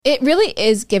It really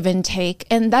is give and take.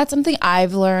 And that's something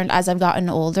I've learned as I've gotten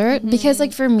older. Because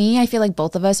like for me, I feel like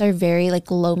both of us are very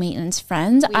like low maintenance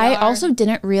friends. I also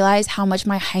didn't realize how much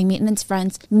my high maintenance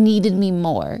friends needed me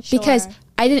more. Because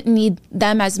I didn't need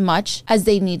them as much as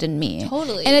they needed me.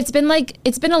 Totally. And it's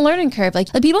been a learning curve.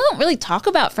 Like people don't really talk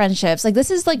about friendships. Like this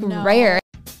is like rare.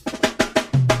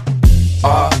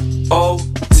 R-O-T-N,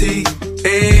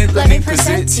 let me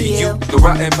present to you the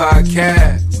Rotten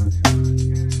Podcast.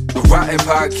 The Rotten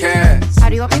Podcast. How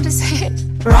do you want me to say it?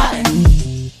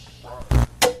 Rotten.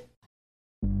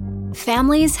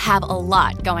 Families have a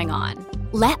lot going on.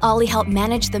 Let Ollie help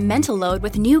manage the mental load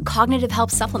with new cognitive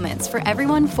help supplements for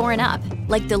everyone 4 and up,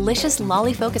 like delicious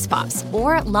Lolly Focus Pops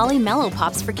or Lolly Mellow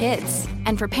Pops for kids.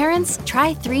 And for parents,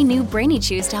 try 3 new Brainy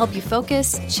Chews to help you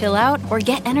focus, chill out, or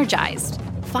get energized.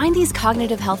 Find these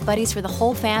cognitive health buddies for the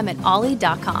whole fam at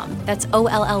ollie.com. That's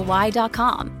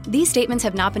OLLY.com. These statements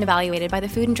have not been evaluated by the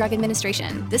Food and Drug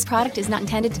Administration. This product is not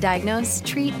intended to diagnose,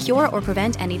 treat, cure, or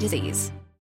prevent any disease.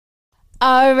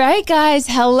 All right, guys.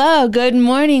 Hello. Good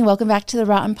morning. Welcome back to the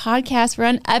Rotten Podcast. We're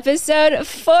on episode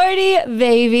 40,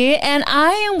 baby. And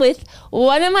I am with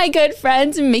one of my good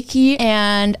friends, Miki,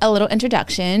 and a little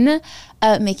introduction.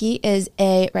 Miki is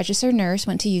a registered nurse,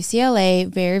 went to UCLA,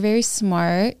 very, very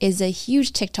smart, is a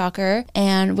huge TikToker,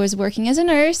 and was working as a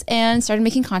nurse and started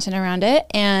making content around it,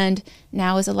 and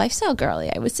now is a lifestyle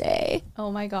girly, I would say.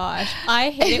 Oh my gosh.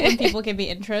 I hate it when people give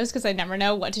me intros because I never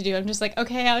know what to do. I'm just like,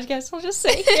 okay, I guess I'll just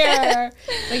sit here.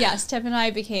 But yes, Tiff and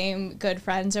I became good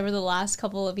friends over the last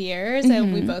couple of years,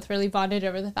 and we both really bonded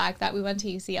over the fact that we went to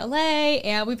UCLA,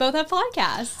 and we both have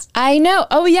podcasts. I know.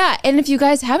 Oh, yeah. And if you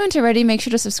guys haven't already, make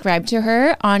sure to subscribe to her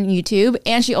on YouTube.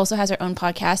 And she also has her own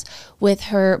podcast with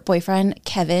her boyfriend,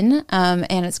 Kevin.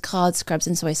 And it's called Scrubs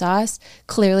and Soy Sauce,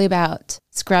 clearly about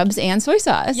scrubs and soy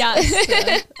sauce.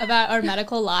 Yes, about our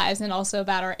medical lives and also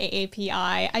about our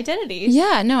AAPI identities.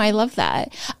 Yeah, no, I love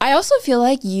that. I also feel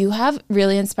like you have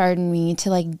really inspired me to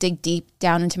like dig deep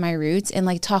down into my roots and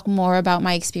like talk more about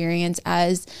my experience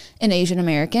as an Asian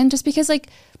American, just because like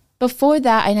before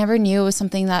that, I never knew it was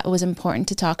something that was important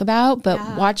to talk about, but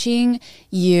watching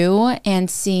you and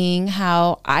seeing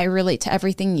how I relate to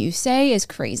everything you say is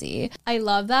crazy. I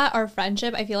love that. Our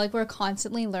friendship, I feel like we're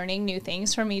constantly learning new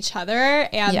things from each other.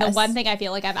 And the one thing I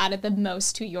feel like I've added the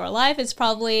most to your life is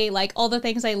probably like all the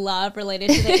things I love related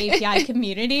to the API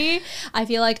community. I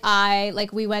feel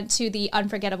like we went to the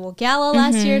Unforgettable Gala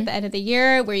last year at the end of the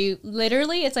year where you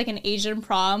literally, it's like an Asian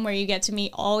prom where you get to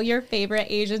meet all your favorite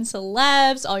Asian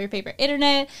celebs, all your favorite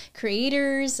internet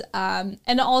creators,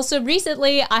 and also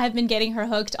recently I have been getting her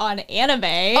hooked on anime.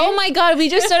 Oh my god, we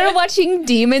just started watching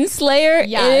Demon Slayer.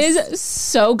 Yes. It is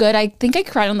so good. I think I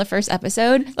cried on the first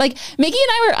episode. Like Miki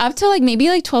and I were up till like maybe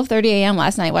like 12:30 a.m.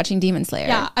 last night watching Demon Slayer.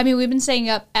 Yeah, I mean we've been staying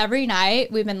up every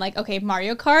night. We've been like, okay,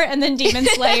 Mario Kart and then Demon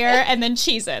Slayer and then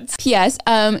Cheez-Its. Yes,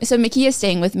 so Miki is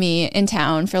staying with me in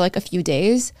town for like a few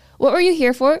days. What were you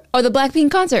here for? Oh, the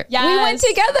Blackpink concert. Yes. We went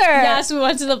together. Yes, we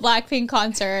went to the Blackpink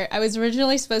concert. I was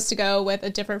originally supposed to go with a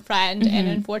different friend, and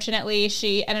unfortunately,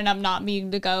 she ended up not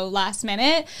being to go last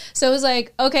minute. So I was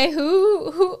like, okay,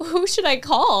 who should I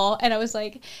call? And I was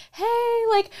like, hey,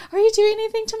 like, are you doing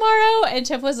anything tomorrow? And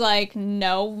Tiff was like,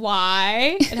 no,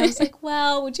 why? And I was like,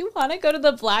 well, would you want to go to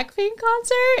the Blackpink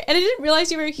concert? And I didn't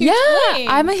realize you were a huge Blink.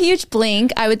 I'm a huge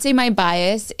Blink. I would say my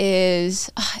bias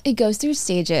is it goes through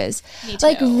stages. Me too.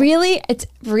 Like it's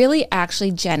really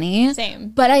actually Jennie. Same.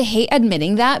 But I hate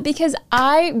admitting that because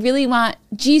I really want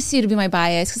Jisoo to be my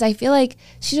bias because I feel like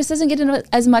she just doesn't get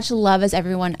as much love as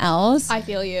everyone else. I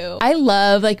feel you. I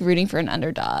love like rooting for an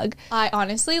underdog. I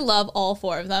honestly love all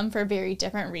 4 of them for very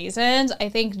different reasons. I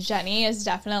think Jennie is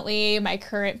definitely my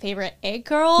current favorite it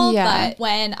girl. Yeah. But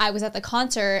when I was at the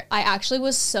concert, I actually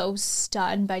was so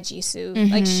stunned by Jisoo.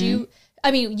 Like I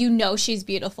mean, you know she's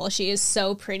beautiful. She is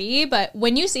so pretty. But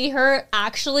when you see her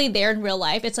actually there in real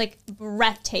life, it's like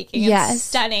breathtaking. Yes. It's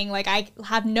stunning. Like I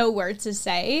have no words to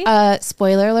say.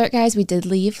 Spoiler alert, guys. We did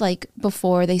leave like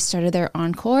before they started their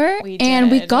encore. We and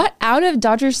we did. got out of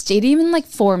Dodger Stadium in like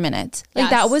 4 minutes. Like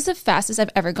Yes. that was the fastest I've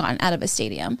ever gotten out of a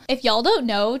stadium. If y'all don't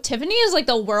know, Tiffany is like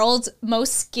the world's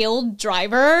most skilled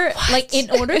driver. Like in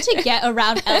order to get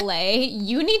around LA,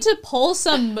 you need to pull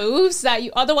some moves that you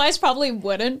otherwise probably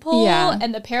wouldn't pull. Yeah.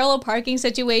 And the parallel parking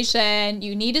situation,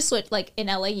 you need to switch. Like in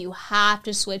LA, you have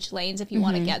to switch lanes if you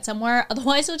want to get somewhere.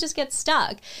 Otherwise, you'll just get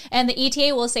stuck. And the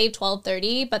ETA will save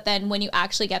 12:30, but then when you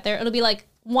actually get there, it'll be like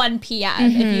 1 p.m.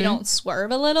 if you don't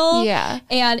swerve a little. Yeah.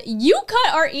 And you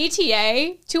cut our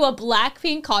ETA to a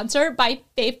Blackpink concert by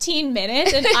 15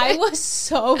 minutes, and I was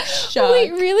so shocked.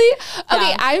 Wait, really? Okay,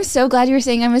 Yeah. I'm so glad you were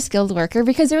saying I'm a skilled worker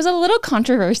because there was a little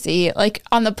controversy like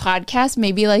on the podcast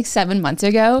maybe like 7 months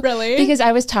ago. Really? Because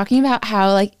I was talking about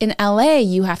how like in LA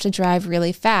you have to drive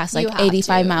really fast, like You have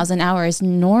 85 to. miles an hour is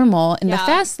normal in the Yeah.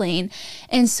 fast lane.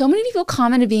 And so many people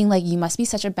commented being like, you must be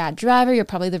such a bad driver. You're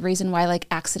probably the reason why like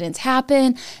accidents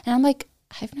happen. And I'm like,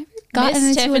 I've never gotten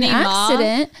Miss into Tiffany an Ma.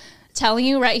 accident. Telling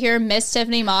you right here, Miss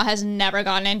Tiffany Ma has never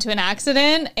gotten into an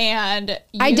accident, and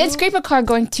I did scrape a car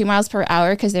going 2 miles per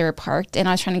hour because they were parked and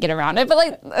I was trying to get around it. But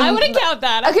like, I wouldn't count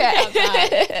that. I wouldn't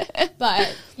count Okay. that.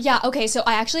 But yeah, okay. So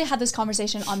I actually had this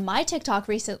conversation on my TikTok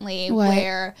recently What?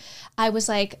 where I was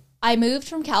like, I moved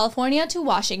from California to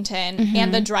Washington,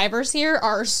 and the drivers here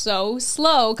are so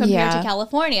slow compared to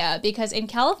California, because in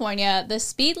California, the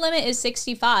speed limit is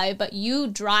 65, but you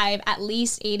drive at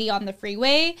least 80 on the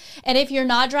freeway. And if you're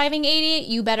not driving 80,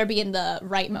 you better be in the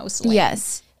rightmost lane.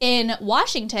 Yes. In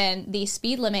Washington, the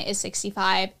speed limit is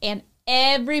 65, and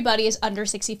everybody is under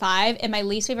 65. And my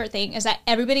least favorite thing is that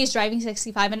everybody's driving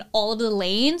 65 in all of the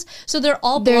lanes, so they're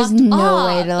all There's blocked no off.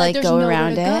 way to, like, there's go nowhere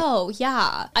around to it. go.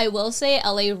 Yeah, I will say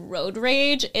LA road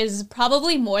rage is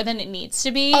probably more than it needs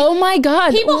to be. Oh my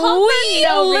God. People honk for we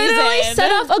no literally reason.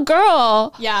 set off a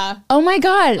girl. Yeah. Oh my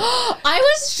God. I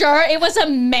was sure it was a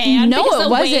man. No, because it the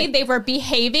way wasn't. they were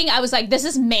behaving, I was like, this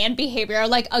is man behavior.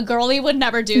 Like, a girlie would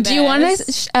never do this. Do you want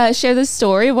to share the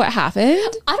story? What happened?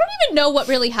 I don't even know what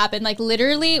really happened. Like,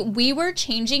 literally, we were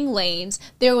changing lanes.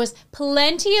 There was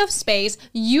plenty of space.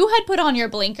 You had put on your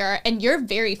blinker, and you're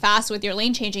very fast with your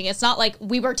lane changing. It's not like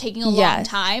we were taking a long Yes.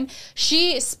 time.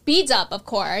 She speeds up, of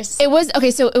course. It was,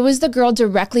 okay, so it was the girl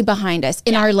directly behind us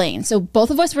in our lane. So both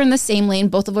of us were in the same lane.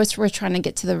 Both of us were trying to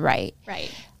get to the right.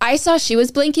 Right. I saw she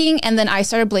was blinking and then I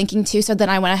started blinking too. So then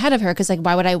I went ahead of her because like,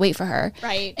 why would I wait for her?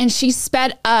 Right. And she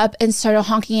sped up and started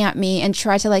honking at me and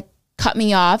tried to like cut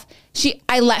me off.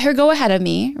 I let her go ahead of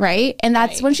me, right? And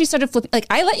that's Right. when she started flipping. Like,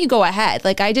 I let you go ahead.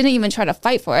 Like, I didn't even try to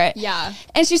fight for it. Yeah.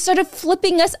 And she started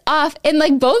flipping us off. And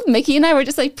like, both Miki and I were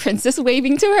just like princess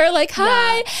waving to her, like,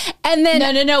 hi. And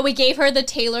then No. We gave her the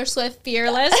Taylor Swift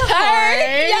Fearless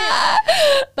heart. yeah.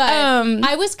 But Um,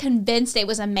 I was convinced it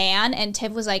was a man, and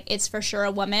Tiff was like, it's for sure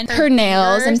a woman. her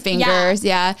nails and fingers.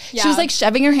 Yeah. She Yeah. was like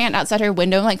shoving her hand outside her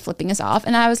window and like flipping us off.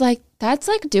 And I was like, that's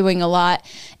like doing a lot.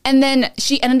 And then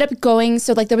she ended up going,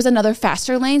 so like there was another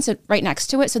faster lane, so right next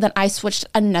to it. So then I switched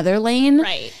another lane.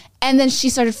 Right. And then she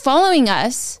started following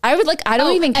us. I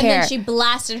don't even care. And then she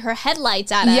blasted her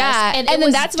headlights at us. Yeah, And, and it then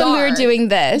was that's when we were dark. doing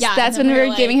this. Yeah, That's and when then we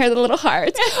were giving her the little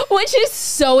hearts, which is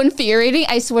so infuriating.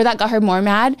 I swear that got her more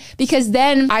mad because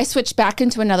then I switched back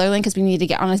into another lane because we needed to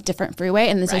get on a different freeway.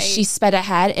 And then so Right. she sped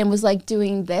ahead and was like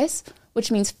doing this,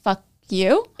 which means fuck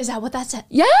you. Is that what that said?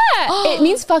 Yeah, it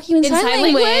means fuck you in sign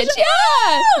language. Yeah.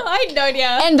 I had no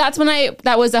idea. And that's when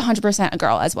that was 100% a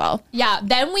girl as well. Yeah,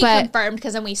 then we But- confirmed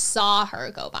because then we saw her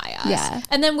go by us. Yeah.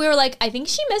 And then we were like, I think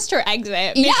she missed her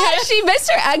exit. Yeah, because- she missed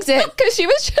her exit because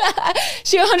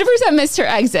she 100% missed her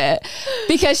exit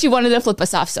because she wanted to flip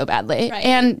us off so badly. Right.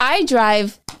 And I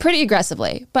drive pretty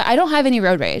aggressively, but I don't have any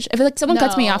road rage. If like someone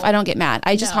cuts me No. off, I don't get mad.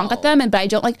 I just honk at them, but I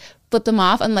don't like flip them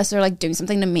off unless they're like doing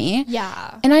something to me.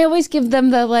 Yeah. And I always give them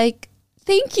the like,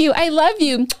 thank you, I love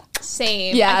you.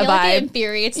 Same. Yeah, I feel like it vibe.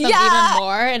 infuriates them Yeah. even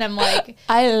more. And I'm like,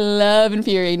 I love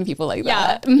infuriating people like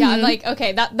yeah, that. yeah. I'm like,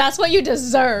 okay, that's what you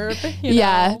deserve. You know?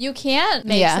 Yeah. You can't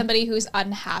make Yeah. somebody who's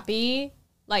unhappy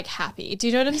like happy. Do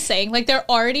you know what I'm saying? Like they're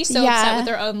already so Yeah. upset with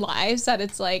their own lives that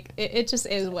it's like it just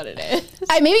is what it is.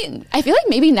 I feel like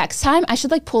maybe next time I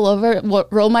should like pull over,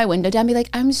 roll my window down, be like,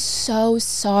 I'm so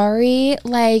sorry.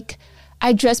 Like,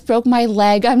 I just broke my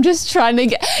leg. I'm just trying to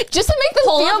just to make them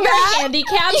Pull feel up your bad.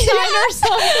 handicap sign or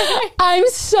something. I'm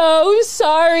so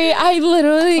sorry. I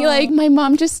literally like my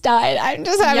mom just died. I'm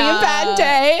just having a bad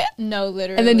day. No,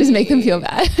 literally. And then just make them feel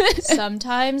bad.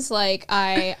 Sometimes like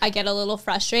I get a little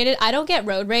frustrated. I don't get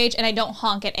road rage and I don't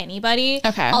honk at anybody.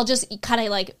 Okay. I'll just kind of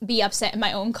like be upset in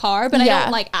my own car, but I Yeah.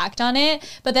 don't like act on it.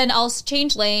 But then I'll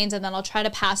change lanes and then I'll try to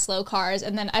pass slow cars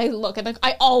and then I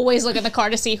always look at the car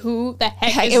to see who the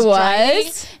heck is it was. driving.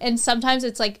 And sometimes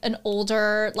it's like an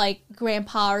older like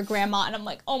grandpa or grandma and I'm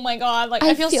like, oh my God, like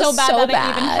I feel so bad that I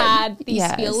even had these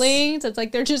Yes. feelings. It's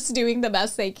like they're just doing the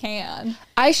best they can.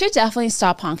 I should definitely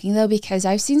stop honking though, because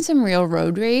I've seen some real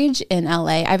road rage in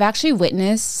LA. I've actually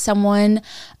witnessed someone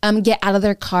get out of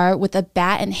their car with a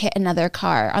bat and hit another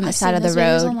car on the side of the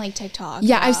road. On like TikTok.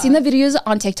 Yeah, I've seen the videos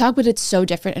on TikTok, but it's so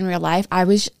different in real life. I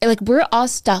was like, we're all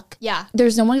stuck. Yeah.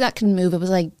 There's no one that can move. It was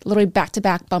like literally back to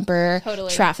back bumper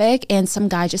Totally. traffic, and some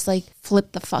guy just like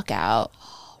flipped the fuck out.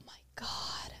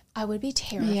 I would be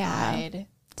terrified.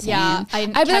 insane. Yeah,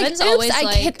 I'd be Kevin's like, oops, always I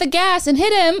like, hit the gas and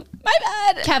hit him. My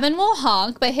bad. Kevin will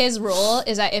honk, but his rule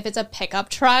is that if it's a pickup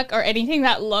truck or anything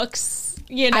that looks,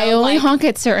 I only honk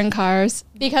at certain cars.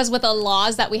 Because with the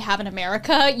laws that we have in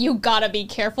America, you gotta be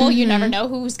careful. You never know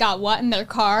who's got what in their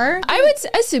car. I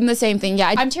would assume the same thing.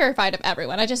 Yeah. I'm terrified of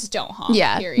everyone. I just don't honk,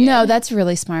 period. No, that's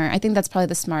really smart. I think that's probably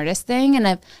the smartest thing.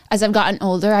 And as I've gotten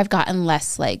older, I've gotten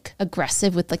less like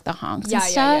aggressive with like the honks and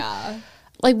stuff. Yeah.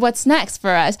 Like, what's next for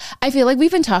us? I feel like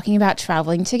we've been talking about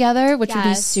traveling together, which would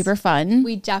be super fun.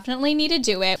 We definitely need to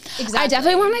do it. Exactly. I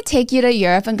definitely want to take you to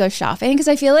Europe and go shopping because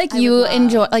I feel like you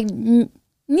enjoy, like,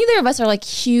 neither of us are like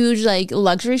huge like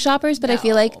luxury shoppers, but I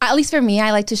feel like, at least for me,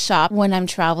 I like to shop when I'm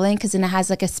traveling because then it has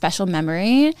like a special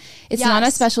memory. It's not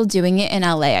as special doing it in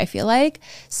LA, I feel like.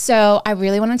 So I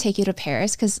really want to take you to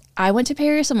Paris because I went to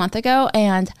Paris a month ago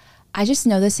and I just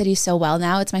know the city so well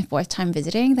now. It's my 4th time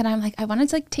visiting that I'm like, I wanted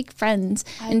to like take friends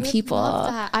and people.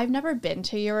 Love that. I've never been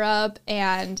to Europe,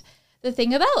 and the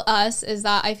thing about us is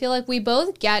that I feel like we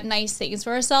both get nice things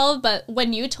for ourselves, but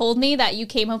when you told me that you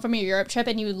came home from your Europe trip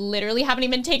and you literally haven't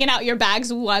even taken out your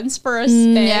bags once for a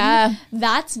spin,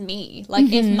 that's me.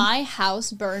 Like, if my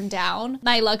house burned down,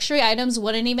 my luxury items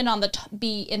wouldn't even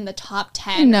be in the top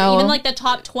 10. No. Or even like the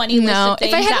top 20 list of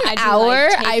things. If I had an hour,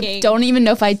 I don't even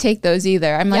know if I'd take those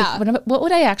either. I'm like, what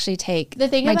would I actually take? The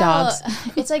thing about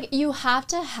dogs. It's like you have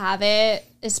to have it,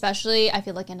 especially I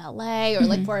feel like in LA or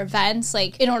like for events,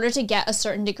 like in order to get a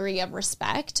certain degree of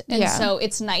respect. And so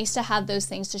it's nice to have those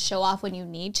things to show off when you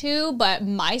need to, but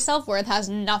my self-worth has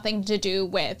nothing to do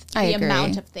with the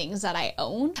amount of things that I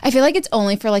own. I feel like it's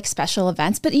only for like special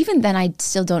events, but even then I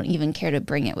still don't even care to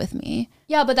bring it with me.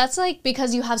 Yeah, but that's like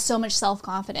because you have so much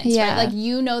self-confidence, right? Like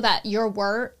you know that your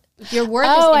worth is innate.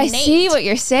 I see what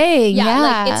you're saying. Yeah.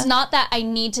 Like it's not that I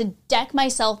need to deck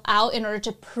myself out in order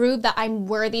to prove that I'm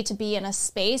worthy to be in a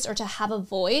space or to have a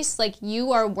voice. Like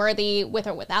you are worthy with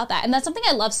or without that. And that's something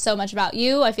I love so much about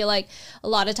you. I feel like a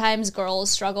lot of times girls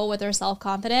struggle with their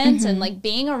self-confidence and like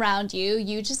being around you,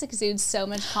 you just exude so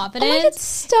much confidence. Oh my God,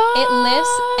 stop. It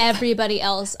lifts everybody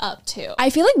else up too. I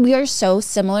feel like we are so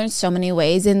similar in so many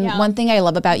ways. And one thing I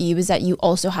love about you is that you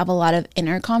also have a lot of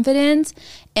inner confidence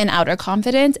and outer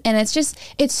confidence. And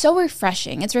it's so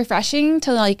refreshing. It's refreshing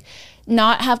to like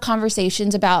not have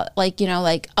conversations about like,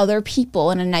 like other people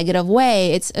in a negative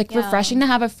way. It's like refreshing to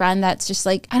have a friend that's just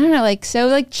like, I don't know, like so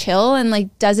like chill and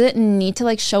like doesn't need to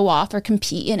like show off or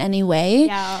compete in any way.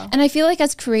 Yeah. And I feel like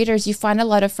as creators, you find a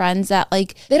lot of friends that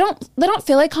like, they don't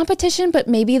feel like competition, but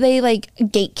maybe they like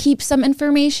gatekeep some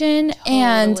information. Totally.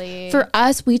 And for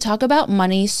us, we talk about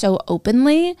money so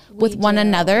openly with one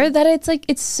another that it's like,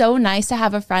 it's so nice to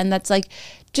have a friend that's like,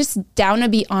 just down to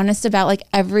be honest about like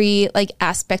every like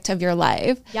aspect of your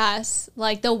life. Yes.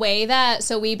 Like the way that,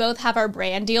 so we both have our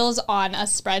brand deals on a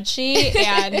spreadsheet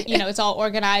and, it's all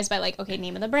organized by like, okay,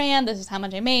 name of the brand. This is how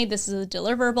much I made. This is a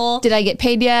deliverable. Did I get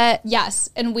paid yet? Yes.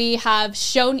 And we have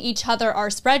shown each other our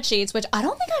spreadsheets, which I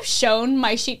don't think I've shown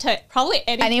my sheet to probably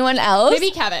anyone else.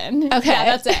 Maybe Kevin. Okay.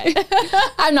 Yeah, that's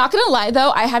it. I'm not going to lie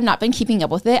though. I have not been keeping up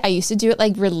with it. I used to do it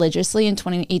like religiously in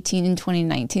 2018 and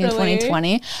 2019 and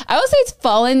 2020. I will say it's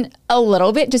fallen a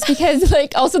little bit just because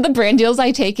like also the brand deals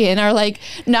I take in are like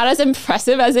not as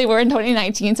impressive as they were in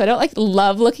 2019. So I don't like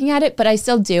love looking at it, but I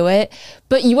still do it.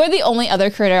 But you are the only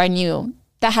other creator I knew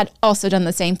that had also done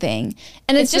the same thing.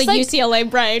 And it's just the like UCLA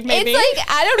bride, maybe. It's like,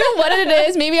 I don't know what it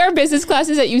is. Maybe our business class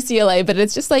is at UCLA, but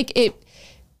it's just like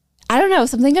I don't know,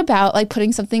 something about like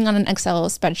putting something on an Excel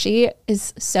spreadsheet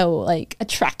is so like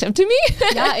attractive to me.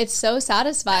 Yeah, it's so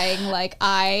satisfying. Like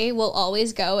I will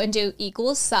always go and do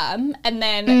equal sum and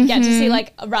then get to see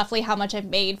like roughly how much I've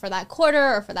made for that quarter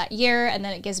or for that year. And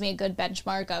then it gives me a good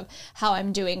benchmark of how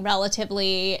I'm doing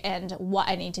relatively and what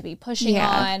I need to be pushing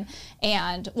on.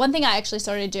 And one thing I actually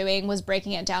started doing was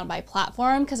breaking it down by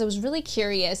platform because I was really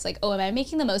curious, like, am I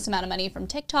making the most amount of money from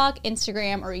TikTok,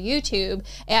 Instagram, or YouTube?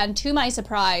 And to my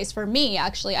surprise, for me,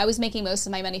 actually, I was making most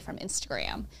of my money from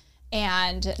Instagram.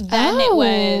 And then it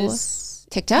was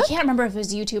TikTok? I can't remember if it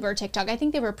was YouTube or TikTok. I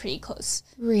think they were pretty close.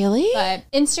 Really? But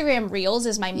Instagram Reels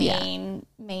is my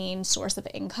main source of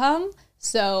income.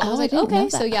 So I was like, okay,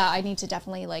 so I need to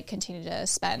definitely like continue to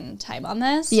spend time on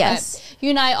this. Yes. But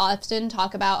you and I often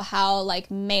talk about how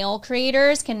like male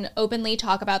creators can openly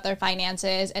talk about their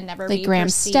finances and never be Graham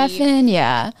perceived. Stephan,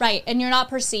 yeah. Right. And you're not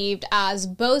perceived as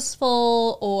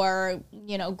boastful or,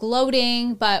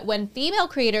 gloating. But when female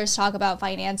creators talk about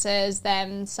finances,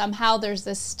 then somehow there's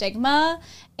this stigma.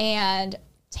 And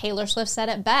Taylor Swift said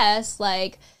it best,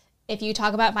 like, if you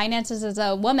talk about finances as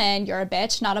a woman, you're a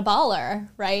bitch, not a baller,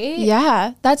 right?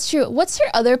 Yeah, that's true. What's your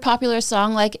other popular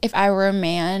song? Like, if I were a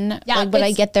man, like, would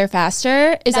I get there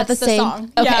faster? Is that the same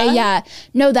song? Okay, yeah.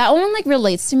 No, that one like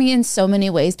relates to me in so many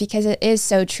ways, because it is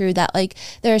so true that like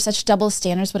there are such double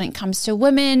standards when it comes to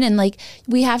women, and like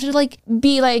we have to like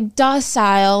be like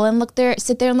docile and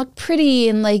sit there and look pretty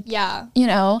and like, you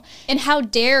know. And how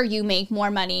dare you make more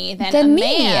money than a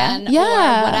man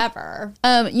or whatever.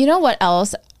 You know what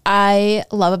else I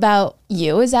love about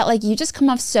you is that like you just come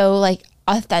off so like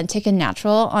authentic and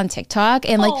natural on TikTok,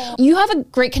 and like you have a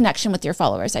great connection with your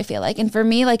followers, I feel like. And for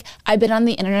me, like I've been on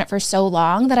the internet for so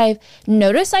long that I've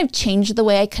noticed I've changed the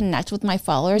way I connect with my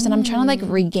followers, and I'm trying to like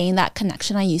regain that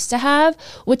connection I used to have,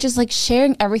 which is like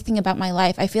sharing everything about my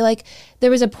life. I feel like there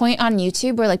was a point on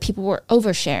YouTube where like people were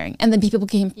oversharing, and then people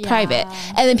became private,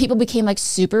 and then people became like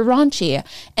super raunchy,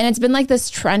 and it's been like this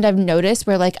trend I've noticed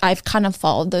where like I've kind of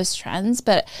followed those trends,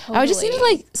 but I would just need to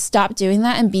like stop doing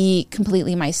that and be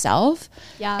completely myself.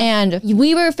 Yeah. And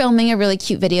we were filming a really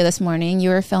cute video this morning.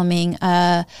 You were filming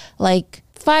like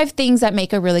 5 things that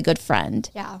make a really good friend.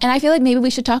 Yeah. And I feel like maybe we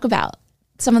should talk about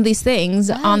some of these things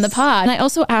on the pod. And I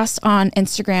also asked on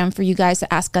Instagram for you guys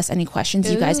to ask us any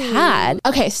questions you guys had.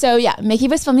 Okay, so yeah, Miki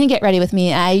was filming Get Ready With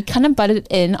Me. I kind of butted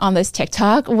in on this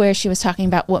TikTok where she was talking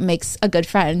about what makes a good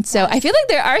friend. So I feel like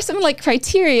there are some like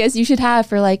criteria you should have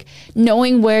for like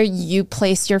knowing where you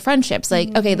place your friendships.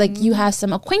 Like, okay, like you have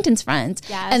some acquaintance friends,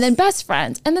 and then best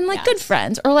friends, and then like good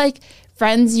friends, or like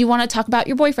friends you want to talk about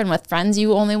your boyfriend with, friends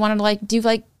you only want to like do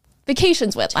like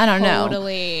vacations with. I don't know.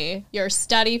 Totally. Your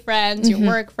study friends, your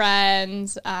work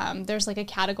friends. There's like a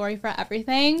category for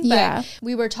everything. But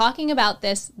we were talking about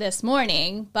this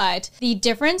morning, but the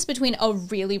difference between a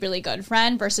really, really good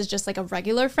friend versus just like a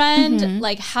regular friend,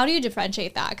 like how do you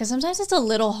differentiate that? Because sometimes it's a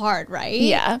little hard, right?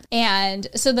 Yeah. And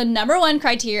so the number one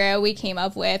criteria we came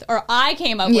up with, or I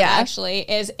came up with actually,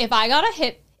 is if I got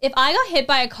hit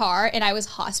by a car and I was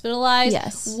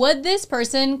hospitalized, would this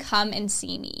person come and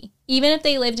see me? Even if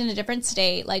they lived in a different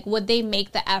state, like would they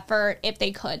make the effort if they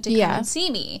could to come and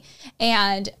see me?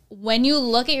 And when you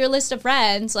look at your list of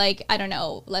friends, like, I don't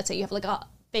know, let's say you have like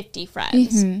 50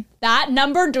 friends. That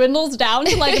number dwindles down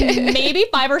to like maybe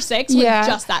 5 or 6 with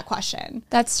just that question.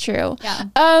 That's true. Yeah.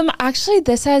 Actually,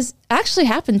 this has actually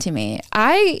happened to me.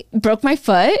 I broke my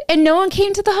foot and no one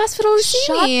came to the hospital to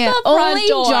see me. Shut the front Only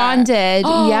door. John did.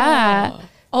 Yeah.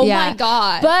 Oh my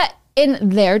God. But in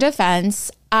their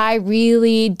defense, I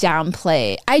really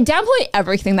downplay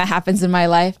everything that happens in my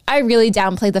life. I really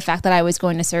downplay the fact that I was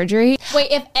going to surgery.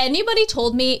 Wait, if anybody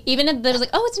told me, even if there's like,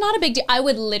 oh, it's not a big deal, I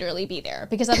would literally be there,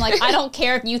 because I'm like, I don't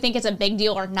care if you think it's a big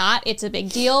deal or not. It's a big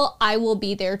deal. I will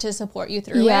be there to support you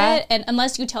through it. And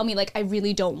unless you tell me like, I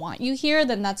really don't want you here,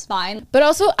 then that's fine. But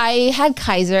also I had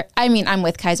Kaiser. I mean, I'm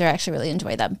with Kaiser. I actually really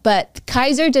enjoy them. But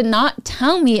Kaiser did not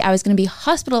tell me I was going to be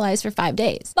hospitalized for 5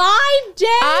 days. 5 days?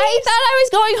 I thought I was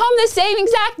going home the same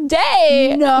exact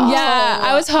day. No. Yeah,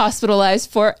 I was hospitalized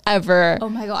forever. Oh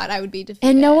my God, I would be defeated.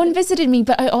 And no one visited me,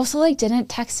 but I also like didn't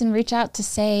text and reach out to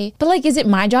say, but like, is it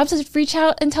my job to reach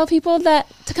out and tell people that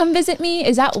to come visit me?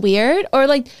 Is that weird? Or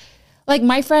like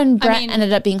my friend Brent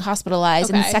ended up being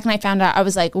hospitalized, and the second I found out, I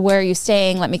was like, where are you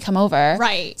staying? Let me come over.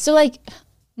 Right. So like,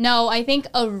 no, I think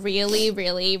a really,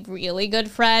 really, really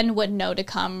good friend would know to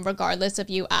come regardless of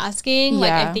you asking.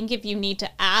 Like, I think if you need to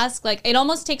ask, like, it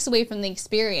almost takes away from the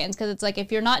experience, because it's like,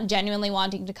 if you're not genuinely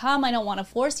wanting to come, I don't want to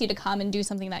force you to come and do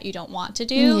something that you don't want to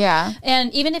do. Yeah.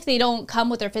 And even if they don't come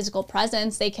with their physical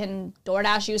presence, they can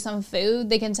DoorDash you some food.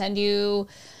 They can send you,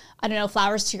 I don't know,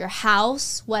 flowers to your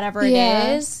house, whatever it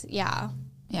is. Yeah.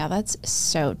 Yeah, that's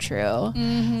so true.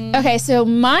 Okay, so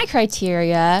my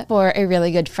criteria for a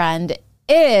really good friend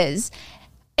is,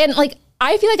 and like,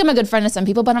 I feel like I'm a good friend to some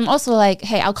people, but I'm also like,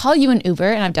 hey, I'll call you an Uber,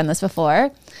 and I've done this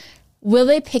before. Will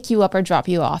they pick you up or drop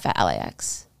you off at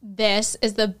LAX? This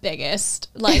is the biggest,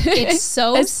 like, it's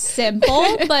so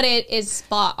simple, but it is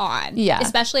spot on. Yeah.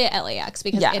 Especially at LAX,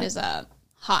 because it is a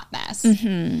hot mess.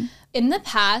 In the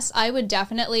past, I would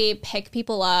definitely pick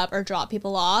people up or drop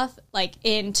people off, like,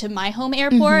 into my home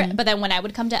airport, but then when I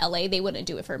would come to LA, they wouldn't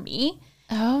do it for me.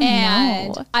 Oh,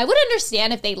 and no. I would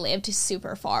understand if they lived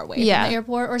super far away from the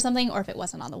airport or something, or if it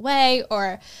wasn't on the way,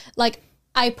 or like,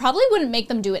 I probably wouldn't make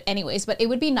them do it anyways, but it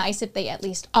would be nice if they at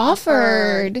least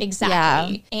offered.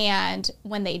 Exactly. Yeah. And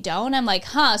when they don't, I'm like,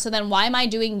 so then why am I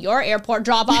doing your airport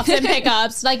drop-offs and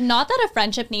pickups? Like, not that a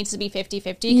friendship needs to be 50-50,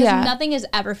 because nothing is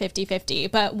ever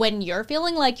 50-50. But when you're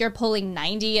feeling like you're pulling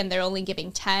 90 and they're only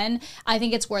giving 10, I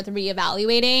think it's worth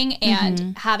reevaluating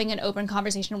and having an open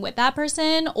conversation with that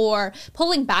person, or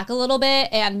pulling back a little bit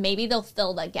and maybe they'll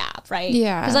fill the gap, right?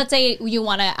 Yeah. Because let's say you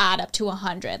want to add up to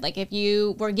 100. Like, if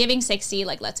you were giving 60,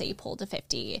 like let's say you pulled to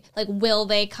 50, like will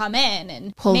they come in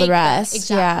and pull the rest?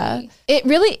 Exactly. Yeah, it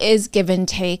really is give and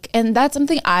take, and that's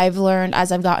something I've learned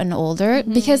as I've gotten older,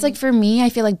 because like for me, I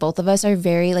feel like both of us are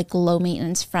very like low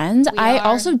maintenance friends. I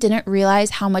also didn't realize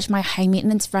how much my high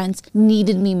maintenance friends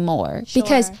needed me more,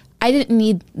 because I didn't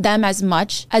need them as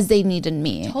much as they needed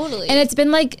me. Totally. And it's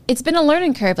been a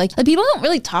learning curve. Like people don't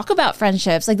really talk about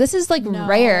friendships. Like this is like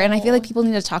rare. And I feel like people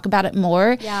need to talk about it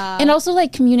more. Yeah. And also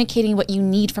like communicating what you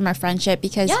need from a friendship,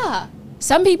 because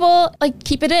some people like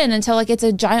keep it in until like it's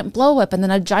a giant blow up, and then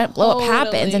a giant blow up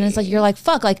happens. And it's like, you're like,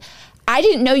 fuck, like I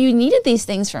didn't know you needed these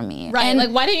things from me. Right. And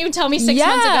like, why didn't you tell me 6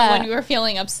 months ago when you were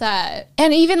feeling upset?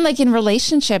 And even like in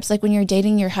relationships, like when you're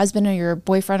dating your husband or your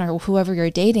boyfriend or whoever you're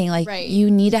dating, like you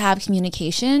need to have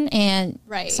communication. And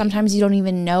sometimes you don't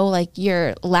even know like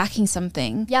you're lacking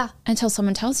something until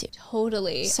someone tells you.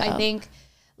 Totally. So. I think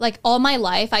like all my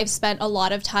life, I've spent a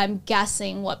lot of time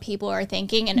guessing what people are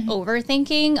thinking and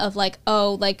overthinking of like,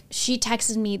 oh, like she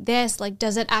texted me this, like,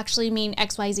 does it actually mean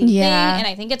XYZ thing? And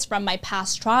I think it's from my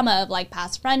past trauma of like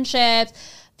past friendships,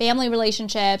 family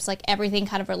relationships, like everything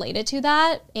kind of related to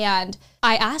that. And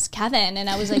I asked Kevin and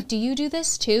I was like, do you do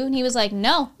this too? And he was like,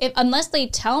 no, unless they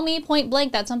tell me point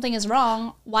blank that something is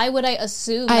wrong, why would I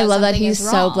assume I love that he's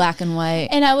so wrong? Black and white.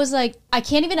 And I was like, I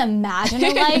can't even imagine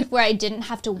a life where I didn't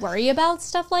have to worry about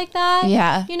stuff like that.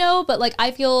 Yeah. You know, but like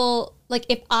I feel like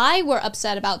if I were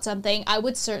upset about something, I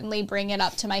would certainly bring it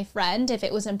up to my friend if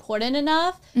it was important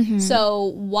enough.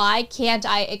 So why can't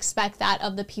I expect that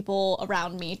of the people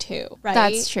around me too, right?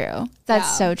 That's true.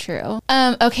 That's so true.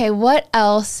 Okay, what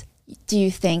else do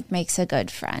you think makes a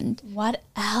good friend? What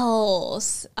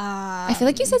else? I feel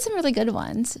like you said some really good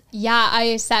ones. Yeah,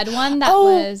 I said one that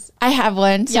was... I have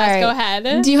one. Sorry. Yes, go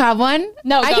ahead. Do you have one?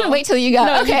 No, I can wait till you go.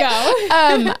 No, okay.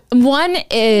 you go. One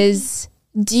is,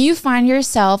 do you find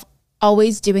yourself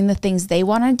always doing the things they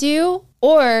want to do?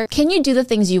 Or can you do the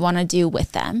things you want to do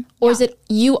with them? Or is it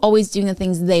you always doing the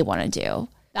things they want to do?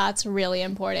 That's really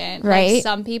important. Right? Like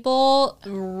some people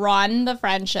run the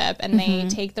friendship and they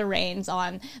take the reins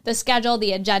on the schedule,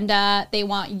 the agenda. They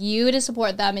want you to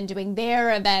support them in doing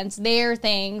their events, their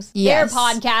things, their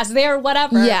podcasts, their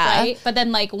whatever, right? But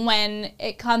then like when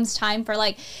it comes time for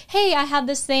like, hey, I have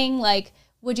this thing, like,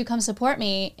 would you come support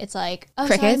me? It's like, oh,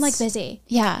 sorry, I'm like busy.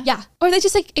 Yeah. Yeah. Or they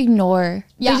just like ignore.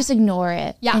 Yeah. They just ignore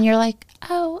it. Yeah. And you're like,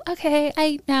 oh, okay,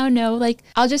 I now know. Like,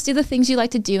 I'll just do the things you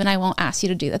like to do and I won't ask you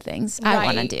to do the things I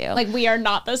want to do. Like, we are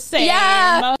not the same.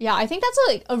 Yeah. Yeah, I think that's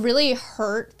like a really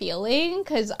hurt feeling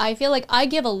because I feel like I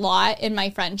give a lot in my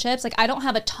friendships. Like, I don't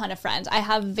have a ton of friends. I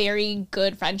have very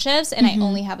good friendships and I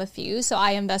only have a few. So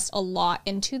I invest a lot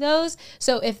into those.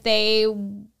 So if they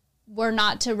were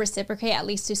not to reciprocate, at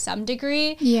least to some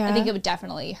degree, I think it would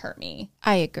definitely hurt me.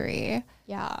 I agree.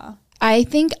 Yeah. I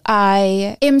think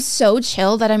I am so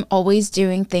chill that I'm always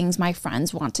doing things my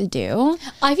friends want to do.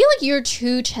 I feel like you're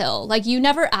too chill. Like, you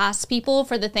never ask people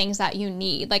for the things that you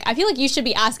need. Like, I feel like you should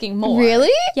be asking more. Really?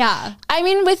 Yeah. I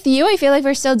mean, with you, I feel like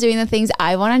we're still doing the things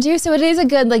I want to do. So it is a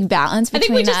good, like, balance between us.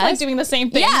 I think we just like doing the same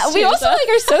things. Yeah, we also, like,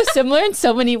 are so similar in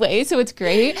so many ways. So it's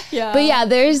great. Yeah. But yeah,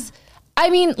 I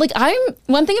mean, like,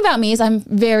 one thing about me is I'm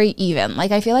very even.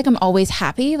 Like, I feel like I'm always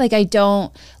happy. Like, I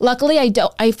feel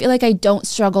like I don't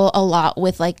struggle a lot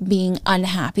with, like, being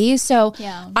unhappy. So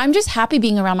I'm just happy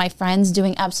being around my friends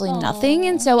doing absolutely nothing.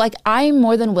 And so, like, I'm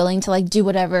more than willing to, like, do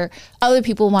whatever other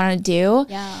people want to do.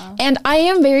 Yeah. And I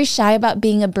am very shy about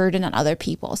being a burden on other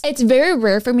people. It's very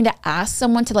rare for me to ask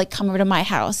someone to, like, come over to my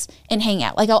house and hang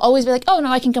out. Like, I'll always be like, oh,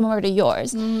 no, I can come over to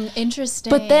yours.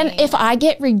 Interesting. But then if I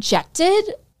get rejected,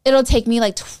 it'll take me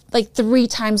like 3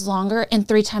 times longer and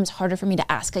 3 times harder for me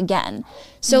to ask again.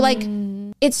 So like,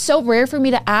 it's so rare for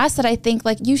me to ask that I think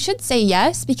like you should say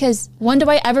yes, because when do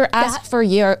I ever ask for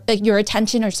your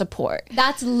attention or support?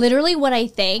 That's literally what I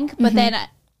think. But then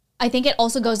I think it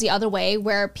also goes the other way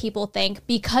where people think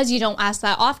because you don't ask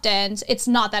that often, it's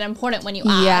not that important when you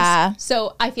ask. Yeah.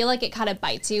 So I feel like it kind of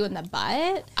bites you in the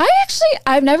butt.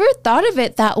 I've never thought of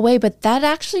it that way, but that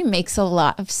actually makes a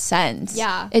lot of sense.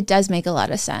 Yeah. It does make a lot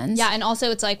of sense. Yeah. And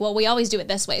also it's like, well, we always do it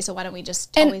this way. So why don't we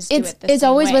just always do it this It's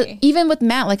always way? Even with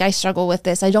Matt, like I struggle with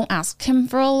this. I don't ask him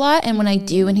for a lot. And when I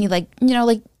do and he like, you know,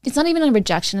 like it's not even a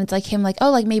rejection. It's like him like,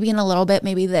 oh, like maybe in a little bit,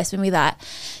 maybe this, maybe that.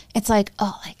 It's like,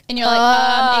 oh, like. And you're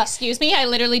like, excuse me, I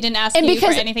literally didn't ask you for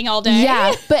anything all day.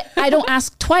 Yeah, but I don't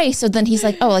ask twice. So then he's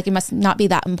like, oh, like it must not be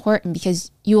that important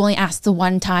because you only asked the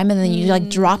one time and then you like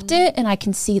dropped it, and I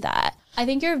can see that. I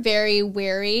think you're very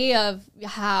wary of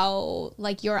how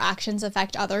like your actions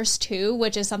affect others too,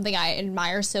 which is something I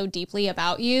admire so deeply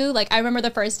about you. Like I remember the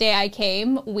first day I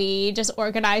came, we just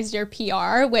organized your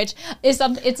PR, which is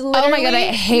something, it's literally, oh my God,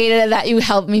 I hated that you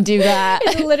helped me do that.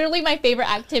 It's literally my favorite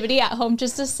activity at home,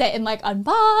 just to sit and like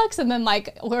unbox and then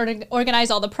like organize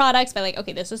all the products by like,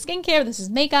 okay, this is skincare, this is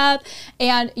makeup.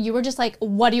 And you were just like,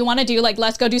 what do you want to do? Like,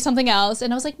 let's go do something else.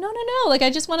 And I was like, no, like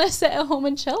I just want to sit at home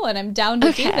and chill, and I'm down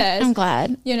to do this. I'm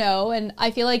glad. You know, and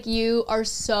I feel like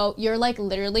you're like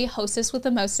literally hostess with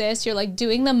the mostest. You're like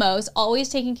doing the most, always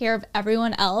taking care of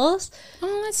everyone else.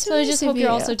 Oh, that's so nice. I just hope you're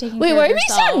also taking care of yourself. Wait, why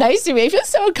are you so nice to me? I feel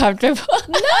so uncomfortable.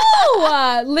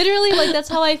 No, literally, like that's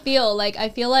how I feel. Like I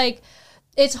feel like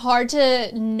it's hard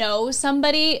to know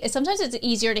somebody. Sometimes it's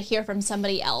easier to hear from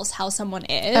somebody else how someone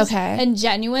is. Okay. And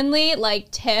genuinely,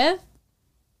 like Tiff,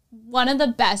 one of the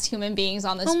best human beings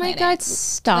on this planet. Oh my God,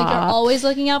 stop. Like, you're always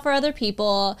looking out for other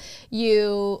people.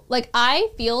 You, like, I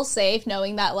feel safe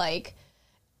knowing that, like,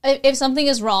 if something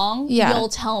is wrong, you'll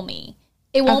tell me.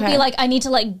 It won't be like, I need to,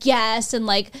 like, guess and,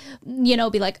 like, you know,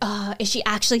 be like, is she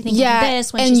actually thinking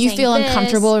this when she's saying this? And you feel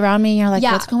uncomfortable around me and you're like,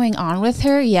 what's going on with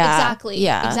her? Yeah. Exactly.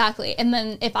 Yeah. Exactly. And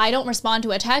then if I don't respond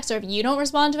to a text, or if you don't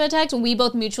respond to a text, we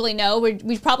both mutually know,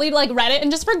 we've probably, like, read it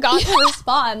and just forgot to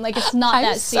respond. Like, it's not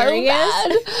that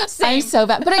serious. I'm so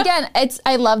bad. But again,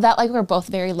 I love that, like, we're both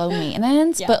very low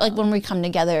maintenance. But, like, when we come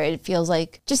together, it feels,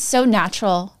 like, just so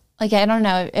natural. Like, I don't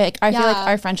know. Like, I feel like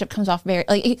our friendship comes off very,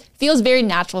 like, it feels very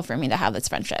natural for me to have this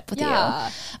friendship with you.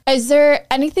 Is there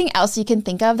anything else you can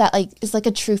think of that, like, is like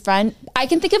a true friend? I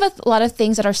can think of a lot of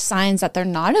things that are signs that they're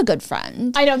not a good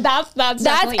friend. I know that's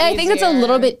definitely I think that's a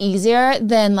little bit easier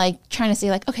than, like, trying to say,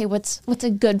 like, okay, what's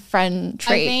a good friend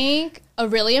trait? I think a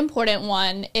really important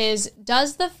one is,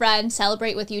 does the friend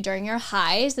celebrate with you during your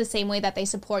highs the same way that they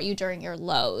support you during your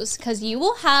lows? Because you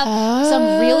will have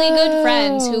some really good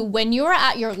friends who, when you are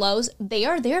at your lows, they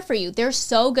are there for you. They're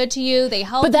so good to you. They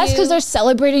help you. But that's because they're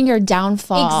celebrating your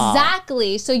downfall.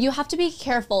 Exactly. So you have to be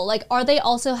careful. Like, are they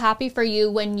also happy for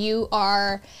you when you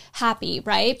are happy,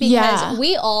 right? Because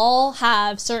we all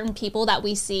have certain people that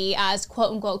we see as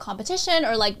quote unquote competition,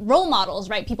 or like role models,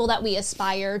 right? People that we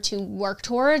aspire to work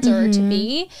towards or to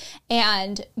be.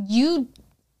 And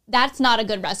that's not a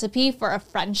good recipe for a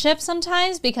friendship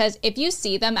sometimes, because if you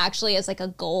see them actually as like a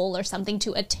goal or something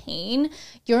to attain,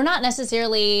 you're not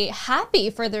necessarily happy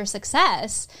for their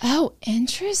success. Oh,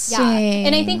 interesting. Yeah.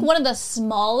 And I think one of the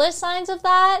smallest signs of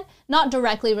that, not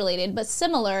directly related, but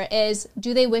similar, is,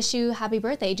 do they wish you happy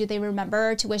birthday? Do they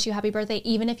remember to wish you happy birthday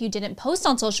even if you didn't post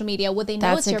on social media? Would they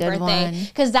know it's your birthday?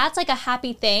 Because that's like a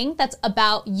happy thing that's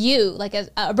about you. Like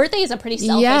a birthday is a pretty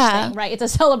selfish thing, right? It's a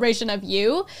celebration of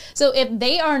you. So if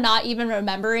they are not even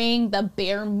remembering the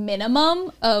bare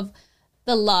minimum of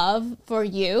the love for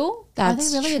you, are they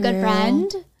really a good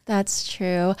friend? That's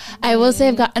true. I will say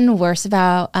I've gotten worse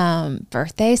about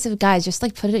birthdays. So guys, just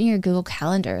like put it in your Google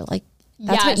Calendar. Like,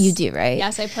 that's what you do, right?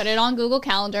 Yes, I put it on Google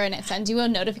Calendar and it sends you a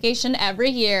notification every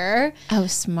year. Oh,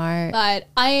 smart. But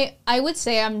I would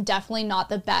say I'm definitely not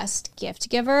the best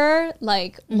gift giver.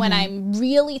 Like, when I'm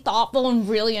really thoughtful and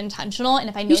really intentional, and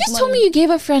if I know you just told me you gave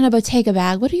a friend a Bottega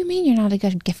bag. What do you mean you're not a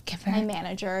good gift giver? My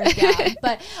manager, yeah.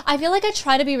 But I feel like I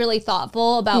try to be really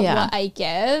thoughtful about what I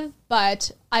give.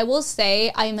 But I will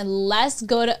say I'm less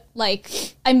good,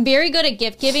 I'm very good at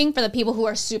gift giving for the people who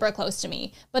are super close to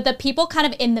me. But the people kind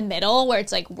of in the middle, where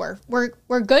it's like, we're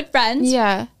good friends.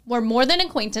 Yeah. We're more than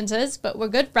acquaintances, but we're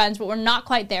good friends, but we're not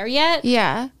quite there yet.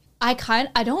 Yeah. I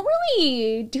don't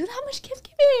really do that much gift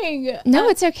giving. No,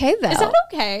 it's okay though. Is that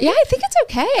okay? Yeah, I think it's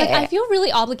okay. Like, I feel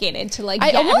really obligated to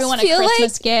get everyone a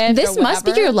Christmas gift. This must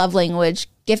be your love language,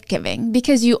 gift giving,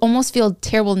 because you almost feel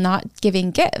terrible not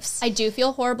giving gifts. I do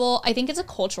feel horrible. I think it's a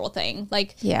cultural thing.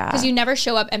 Because you never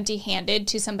show up empty handed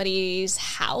to somebody's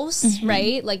house,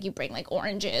 right? Like, you bring like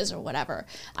oranges or whatever.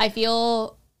 I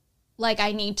feel like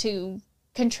I need to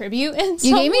contribute in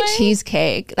some way. You gave me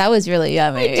cheesecake. That was really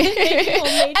yummy. And then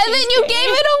you gave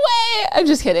it away. I'm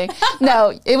just kidding.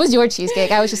 No, it was your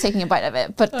cheesecake. I was just taking a bite of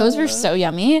it. But those were so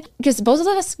yummy, because both of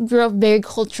us grew up very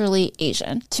culturally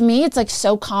Asian. To me, it's like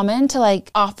so common to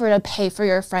like offer to pay for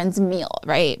your friend's meal,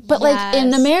 right? But like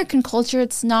in American culture,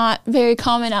 it's not very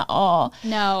common at all.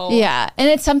 No. Yeah. And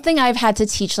it's something I've had to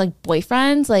teach like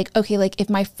boyfriends. Like, okay, like if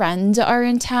my friends are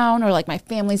in town or like my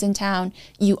family's in town,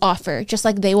 you offer, just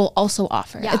like they will also offer.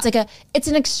 offer. It's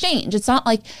an exchange. It's not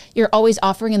like you're always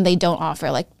offering and they don't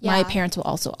offer. Like my parents will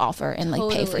also offer and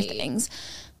like pay for things.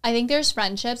 I think there's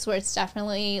friendships where it's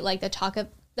definitely like the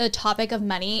topic of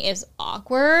money is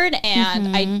awkward,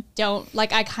 and I don't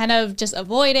like, I kind of just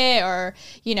avoid it, or,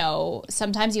 you know,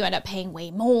 sometimes you end up paying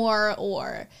way more,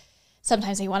 or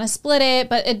sometimes they want to split it,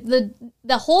 but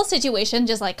the whole situation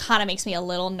just like kind of makes me a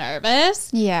little nervous.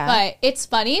 Yeah. But it's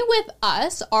funny with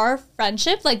us, our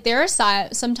friendship, like there are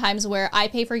some times where I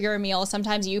pay for your meal,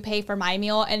 sometimes you pay for my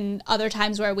meal, and other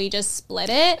times where we just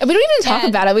split it. We don't even talk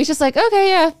about it. We just like, okay,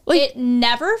 yeah. Like, it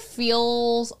never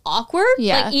feels awkward.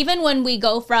 Yeah. Like even when we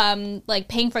go from like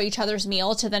paying for each other's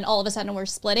meal to then all of a sudden we're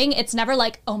splitting, it's never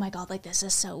like, oh my God, like this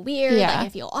is so weird. Yeah. Like I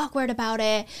feel awkward about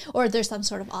it, or there's some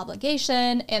sort of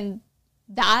obligation. And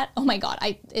that, oh my God,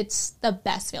 it's the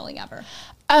best feeling ever.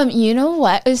 You know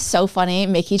what is so funny?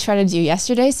 Miki tried to do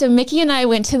yesterday. So Miki and I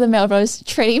went to the Melrose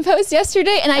Trading Post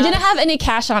yesterday, and I didn't have any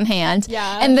cash on hand.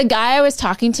 Yeah. And the guy I was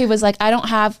talking to was like, I don't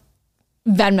have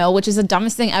Venmo, which is the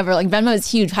dumbest thing ever. Like Venmo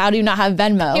is huge. How do you not have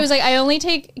Venmo? He was like, I only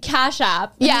take Cash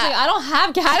App. And Yeah. he's like, I don't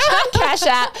have Cash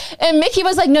App. And Miki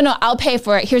was like, no, I'll pay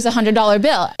for it. Here's $100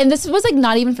 bill. And this was like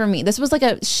not even for me. This was like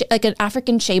an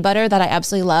African shea butter that I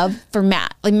absolutely love for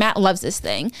Matt. Like Matt loves this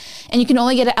thing, and you can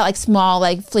only get it at like small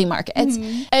like flea markets.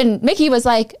 And Miki was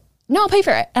like, no, I'll pay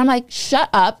for it. And I'm like, shut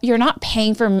up. You're not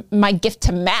paying for my gift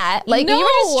to Matt. Like, No. you were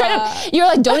just trying to, you were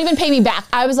like, don't even pay me back.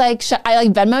 I was like, I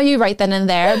like Venmo you right then and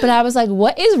there. But I was like,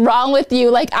 what is wrong with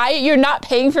you? Like, you're not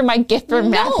paying for my gift for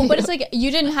Matt. No, but it's like,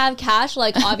 you didn't have cash.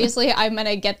 Like, obviously, I'm going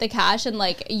to get the cash, and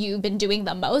like, you've been doing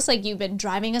the most. Like, you've been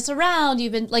driving us around.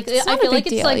 You've been like, I feel like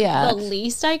it's like the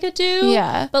least I could do.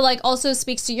 Yeah. But like, also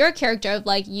speaks to your character of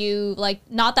like, you, like,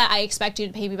 not that I expect you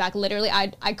to pay me back. Literally,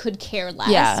 I could care less.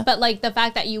 Yeah. But like, the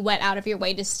fact that you went out of your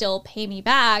way to still pay me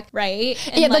back, right?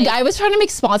 And yeah, like, the guy was trying to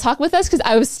make small talk with us because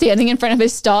I was standing in front of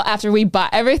his stall after we bought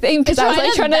everything, because I was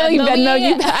like trying to like Venmo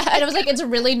you back. And I was like, it's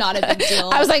really not a big deal.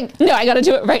 I was like, no, I got to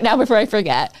do it right now before I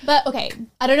forget. But okay,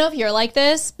 I don't know if you're like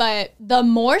this, but the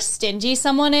more stingy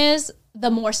someone is,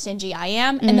 the more stingy I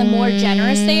am, and the more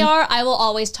generous they are, I will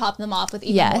always top them off with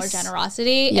even more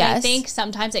generosity. And I think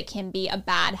sometimes it can be a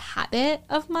bad habit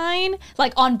of mine,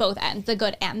 like on both ends, the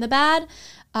good and the bad.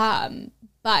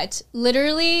 But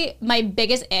literally, my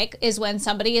biggest ick is when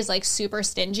somebody is like super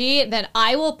stingy, then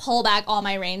I will pull back all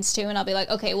my reins too, and I'll be like,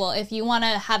 okay, well, if you want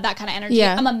to have that kind of energy,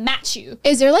 I'm gonna match you.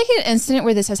 Is there like an incident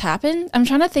where this has happened? I'm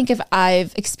trying to think if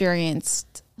I've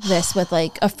experienced this with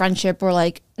like a friendship, or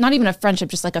like not even a friendship,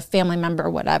 just like a family member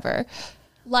or whatever.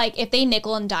 Like if they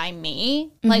nickel and dime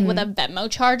me, like with a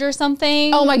Venmo charge or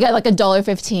something. Oh my God, like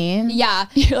 $1.15. Yeah.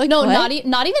 You're like, no, what?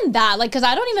 not even that. Like, because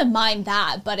I don't even mind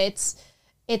that, but it's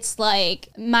like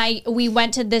we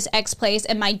went to this X place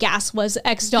and my gas was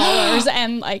X dollars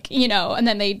and like, you know, and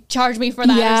then they charged me for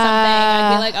that or something.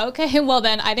 I'd be like, okay, well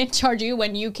then I didn't charge you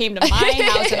when you came to my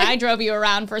house and I drove you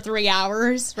around for 3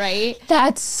 hours, right?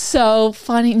 That's so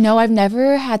funny. No, I've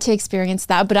never had to experience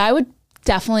that, but I would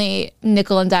definitely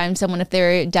nickel and dime someone if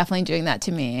they're definitely doing that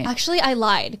to me. Actually, I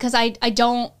lied, because I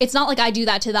don't, it's not like I do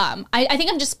that to them. I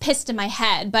think I'm just pissed in my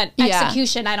head, but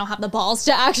execution, I don't have the balls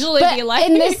to actually be like.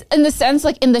 in the sense,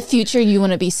 like in the future, you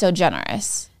want to be so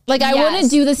generous. Like I want to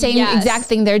do the same exact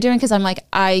thing they're doing, because I'm like,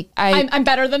 I'm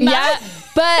better than that. Yeah,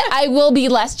 but I will be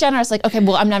less generous. Like, okay,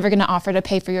 well, I'm never going to offer to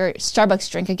pay for your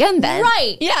Starbucks drink again then.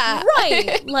 Right. Yeah.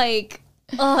 Right. Like,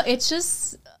 it's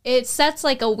just, it sets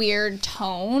like a weird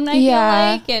tone, I feel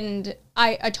like. And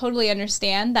I totally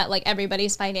understand that like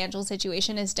everybody's financial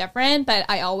situation is different, but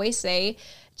I always say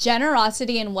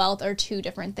generosity and wealth are two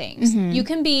different things. You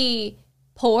can be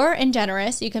poor and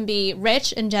generous. You can be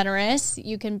rich and generous.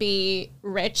 You can be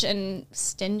rich and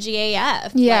stingy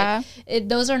AF. Yeah. Like,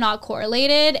 those are not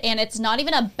correlated, and it's not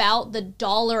even about the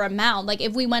dollar amount. Like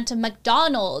if we went to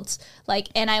McDonald's, like,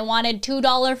 and I wanted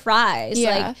 $2 fries,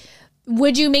 like,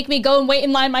 would you make me go and wait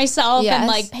in line myself and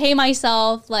like pay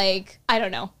myself? Like, I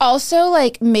don't know. Also,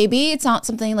 like maybe it's not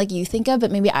something like you think of,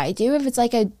 but maybe I do. If it's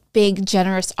like a big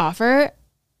generous offer,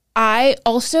 I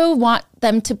also want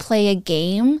them to play a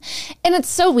game. And it's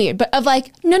so weird, but of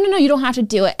like, no, you don't have to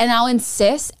do it. And I'll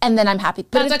insist, and then I'm happy.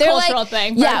 But that's a cultural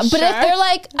thing. Yeah, but if they're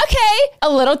like, okay, a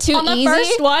little too on the easy.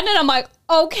 first one, and I'm like,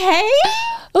 okay.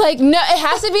 Like, no, it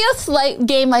has to be a slight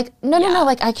game. Like, no,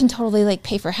 like I can totally like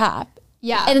pay for half.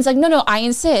 Yeah. And it's like, no, I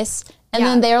insist. And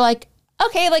then they're like,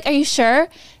 okay, like, are you sure?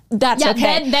 That's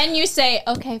okay. Then you say,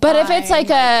 okay, but fine. if it's like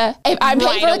if I'm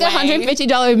paying for like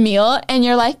 $150 meal and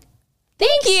you're like,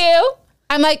 thank you.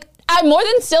 I'm like, I'm more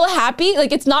than still happy.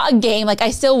 Like, it's not a game. Like,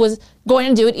 I still was going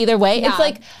to do it either way. It's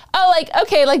like, oh, like,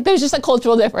 okay, like there's just a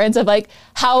cultural difference of like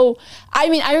how, I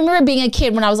mean, I remember being a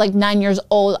kid when I was like 9 years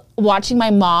old, watching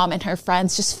my mom and her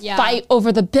friends just fight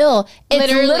over the bill.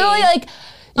 It's literally like,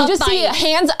 you just see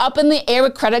hands up in the air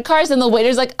with credit cards and the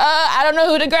waiter's like, I don't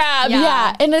know who to grab.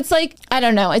 Yeah. And it's like, I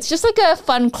don't know. It's just like a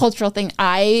fun cultural thing.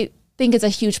 I think it's a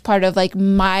huge part of like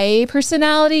my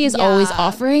personality is always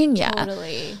offering. Yeah.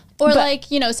 Totally. Or like,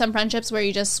 you know, some friendships where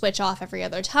you just switch off every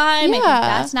other time. I think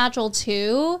that's natural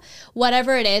too.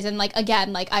 Whatever it is. And like,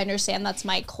 again, like I understand that's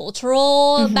my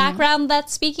cultural background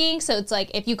that's speaking. So it's like,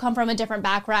 if you come from a different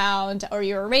background or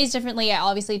you were raised differently, I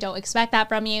obviously don't expect that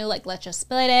from you. Like, let's just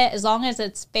split it. As long as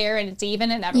it's fair and it's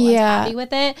even and everyone's happy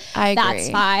with it,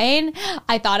 that's fine.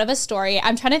 I thought of a story.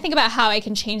 I'm trying to think about how I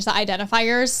can change the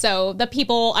identifiers so the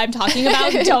people I'm talking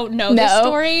about don't know this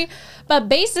story. But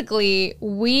basically,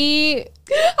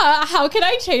 how can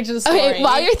I change the story? Okay,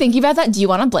 while you're thinking about that, do you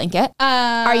want a blanket?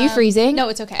 Are you freezing? No,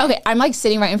 it's okay. Okay, I'm like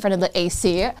sitting right in front of the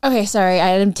AC. Okay, sorry, I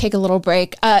had to take a little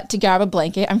break to grab a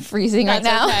blanket. I'm freezing right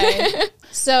now. Okay.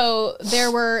 So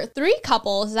there were 3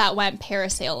 couples that went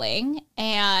parasailing,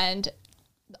 and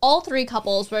all 3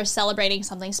 couples were celebrating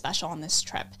something special on this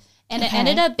trip. And it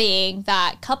ended up being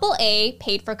that couple A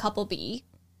paid for couple B.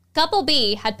 Couple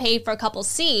B had paid for couple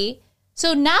C.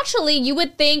 So naturally, you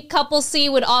would think couple C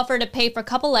would offer to pay for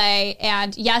couple A.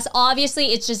 And yes, obviously,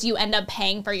 it's just you end up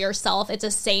paying for yourself. It's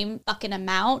the same fucking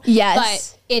amount. Yes.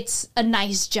 But it's a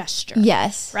nice gesture.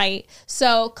 Yes. Right?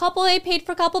 So couple A paid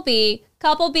for couple B.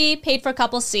 Couple B paid for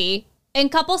couple C. And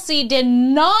couple C did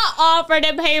not offer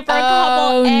to pay for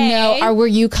couple A. Oh, no. Were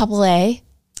you couple A?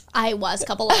 I was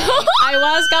couple A. I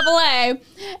was couple A.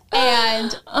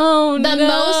 And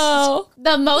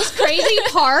the most crazy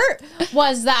part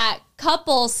was that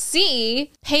couple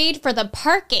C paid for the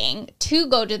parking to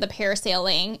go to the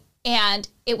parasailing, and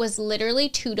it was literally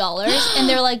 $2. And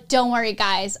they're like, don't worry,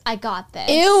 guys, I got this.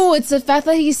 Ew, it's the fact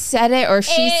that he said it or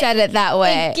she said it that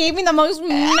way. It gave me the most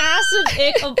massive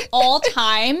ick of all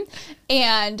time.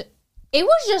 And it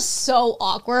was just so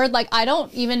awkward. Like, I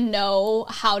don't even know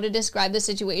how to describe the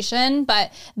situation.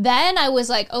 But then I was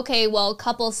like, okay, well,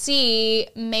 couple C,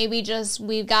 maybe just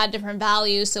we've got different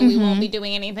values, so we won't be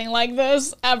doing anything like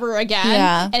this ever again.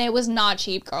 Yeah. And it was not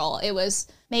cheap, girl. It was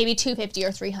maybe $250 or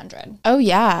 $300. Oh,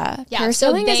 yeah.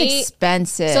 Parasailing is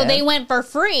expensive. So they went for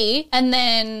free and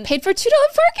then paid for $2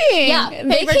 parking. Yeah.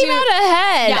 They came out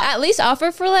ahead. Yeah. At least offer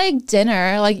for like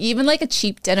dinner, like even like a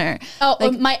cheap dinner. Oh,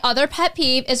 like, my other pet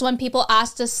peeve is when people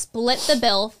ask to split the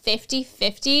bill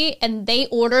 50-50 and they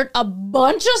ordered a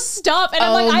bunch of stuff. And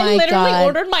I'm like, I literally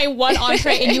ordered my 1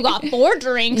 entree and you got 4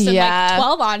 drinks and like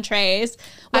 12 entrees.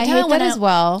 I hate that as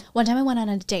well. One time I went on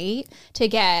a date to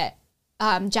get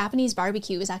Japanese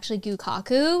barbecue. Was actually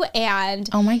Gukaku, and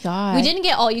oh my god, we didn't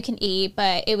get all you can eat,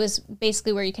 but it was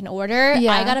basically where you can order.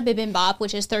 I got a bibimbap,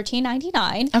 which is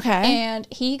 $13.99. Okay, and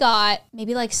he got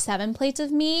maybe like 7 plates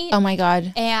of meat. Oh my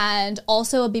god, and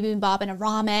also a bibimbap and a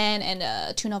ramen and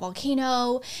a tuna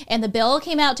volcano, and the bill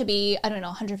came out to be, I don't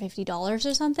know, $150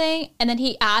 or something. And then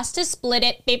he asked to split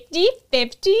it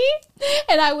 50-50,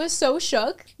 and I was so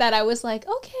shook that I was like,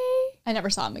 okay. I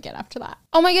never saw him again after that.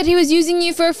 Oh my god, he was using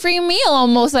you for a free meal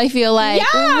almost, I feel like.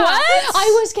 Yeah! What?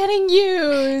 I was getting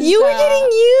used. You were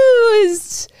getting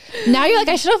used. Now you're like,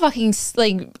 I should have fucking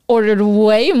like ordered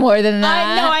way more than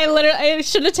that. I know, I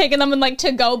should have taken them in like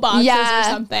to-go boxes or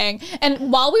something.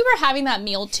 And while we were having that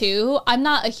meal too, I'm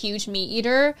not a huge meat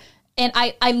eater. And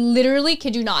I literally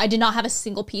kid you not, I did not have a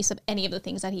single piece of any of the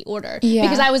things that he ordered. Yeah.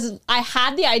 Because I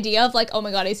had the idea of like, oh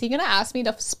my god, is he going to ask me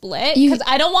to split? Because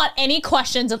I don't want any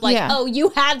questions of like, oh, you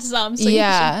had some, so you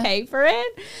should pay for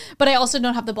it. But I also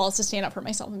don't have the balls to stand up for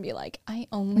myself and be like, I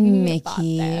only bought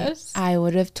this. I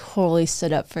would have totally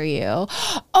stood up for you.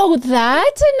 Oh,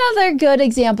 that's another good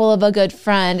example of a good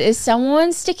friend, is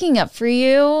someone sticking up for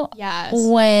you. Yes.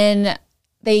 When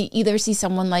they either see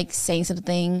someone like saying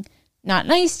something not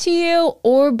nice to you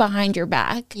or behind your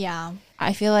back. Yeah.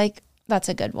 I feel like that's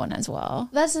a good one as well.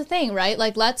 That's the thing, right?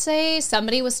 Like, let's say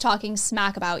somebody was talking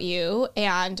smack about you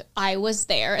and I was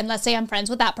there, and let's say I'm friends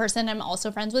with that person, I'm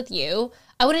also friends with you.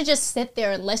 I wouldn't just sit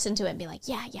there and listen to it and be like,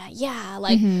 yeah.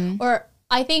 Like, or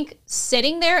I think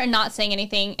sitting there and not saying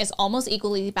anything is almost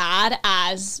equally bad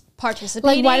as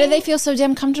participating. Like, why do they feel so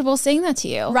damn comfortable saying that to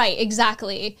you? Right,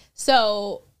 exactly.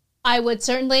 So I would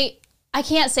certainly... I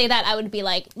can't say that I would be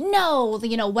like, no,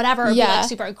 you know, whatever, or be like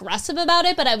super aggressive about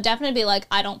it, but I would definitely be like,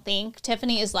 I don't think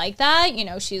Tiffany is like that. You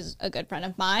know, she's a good friend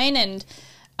of mine, and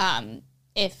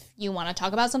if you want to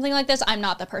talk about something like this, I'm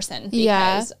not the person,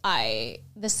 because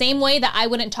the same way that I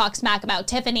wouldn't talk smack about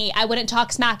Tiffany, I wouldn't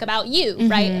talk smack about you,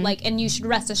 right? Like, and you should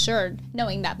rest assured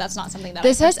knowing that that's not something that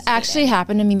this has actually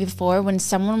happened to me before, when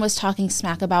someone was talking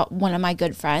smack about one of my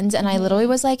good friends, and I literally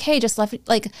was like, hey, just left,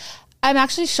 like, I'm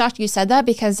actually shocked you said that,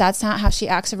 because that's not how she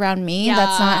acts around me. Yeah.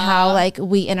 That's not how, like,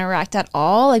 we interact at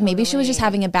all. Like, maybe she was just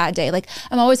having a bad day. Like,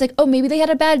 I'm always like, oh, maybe they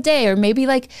had a bad day, or maybe,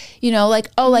 like, you know, like,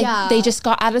 oh, like, they just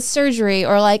got out of surgery,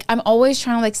 or, like, I'm always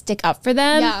trying to, like, stick up for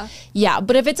them. Yeah.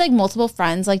 But if it's, like, multiple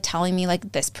friends, like, telling me,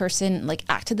 like, this person, like,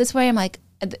 acted this way, I'm like,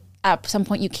 at some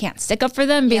point you can't stick up for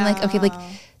them, being like, okay, like,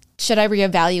 should I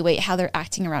reevaluate how they're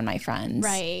acting around my friends?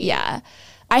 Right. Yeah.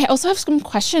 I also have some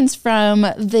questions from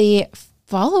the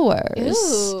followers.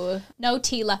 Ooh, no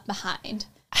tea left behind.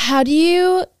 How do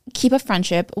you keep a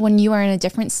friendship when you are in a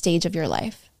different stage of your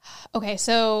life? Okay,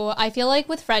 so I feel like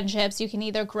with friendships, you can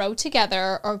either grow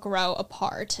together or grow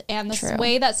apart. And the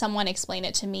way that someone explained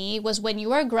it to me was, when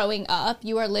you are growing up,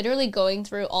 you are literally going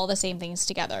through all the same things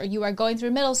together. You are going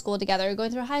through middle school together, you're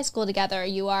going through high school together,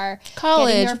 you are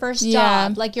getting your first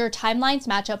job. Like, your timelines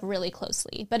match up really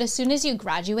closely. But as soon as you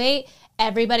graduate,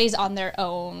 everybody's on their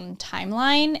own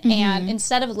timeline. And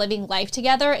instead of living life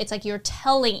together, it's like you're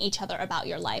telling each other about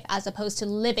your life as opposed to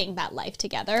living that life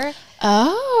together.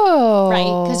 Oh.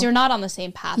 Right? Because you're not on the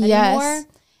same path anymore.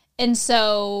 And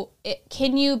so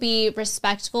can you be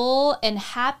respectful and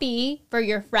happy for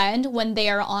your friend when they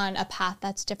are on a path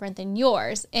that's different than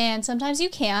yours? And sometimes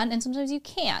you can, and sometimes you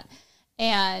can't.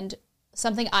 And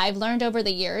something I've learned over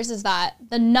the years is that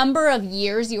the number of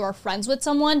years you are friends with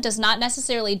someone does not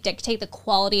necessarily dictate the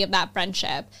quality of that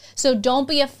friendship. So don't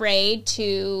be afraid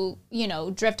to, you know,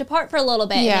 drift apart for a little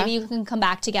bit. Yeah. Maybe you can come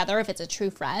back together if it's a true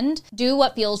friend. Do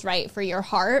what feels right for your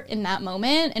heart in that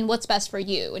moment and what's best for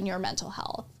you and your mental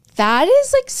health. That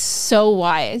is, like, so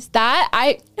wise. That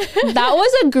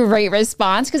was a great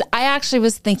response, because I actually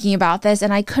was thinking about this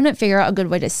and I couldn't figure out a good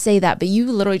way to say that, but you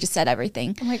literally just said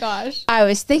everything. Oh my gosh. I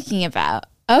was thinking about.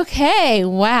 Okay,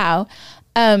 wow.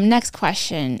 Next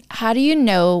question. How do you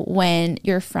know when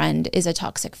your friend is a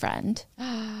toxic friend?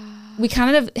 We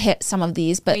kind of hit some of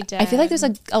these, but I feel like there's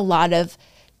a lot of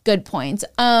good points.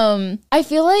 I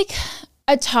feel like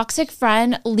a toxic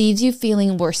friend leaves you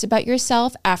feeling worse about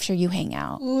yourself after you hang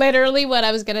out. Literally what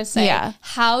I was going to say. Yeah.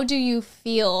 How do you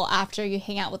feel after you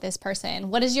hang out with this person?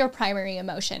 What is your primary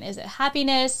emotion? Is it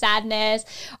happiness, sadness?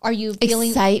 Are you feeling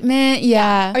excitement?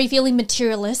 Yeah. Are you feeling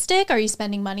materialistic? Are you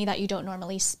spending money that you don't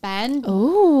normally spend?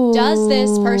 Ooh. Does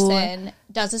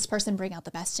this person bring out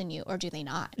the best in you, or do they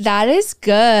not? That is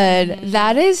good.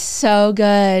 That is so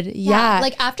good. Yeah.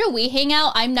 Like, after we hang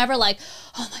out, I'm never like,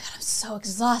 oh my God, I'm so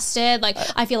exhausted. Like,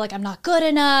 I feel like I'm not good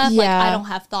enough. Like, I don't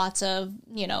have thoughts of,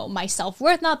 you know, my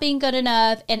self-worth not being good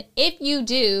enough. And if you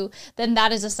do, then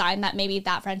that is a sign that maybe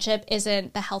that friendship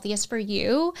isn't the healthiest for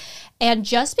you. And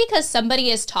just because somebody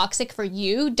is toxic for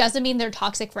you doesn't mean they're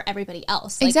toxic for everybody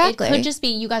else. Like, exactly. It could just be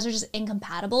you guys are just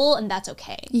incompatible, and that's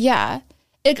okay. Yeah.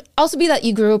 It could also be that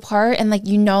you grew apart and, like,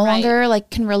 you no longer, like,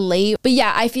 can relate. But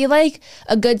yeah, I feel like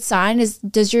a good sign is,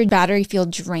 does your battery feel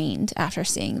drained after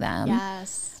seeing them?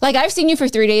 Yes. Like, I've seen you for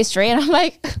 3 days straight, and I'm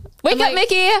like, wake up,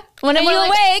 Miki. When am I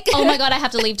awake? Oh my God, I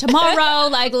have to leave tomorrow.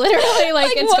 Like, literally,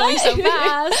 like it's going so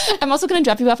fast. I'm also going to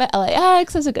drop you off at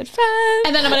LAX as a good friend.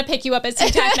 And then I'm going to pick you up at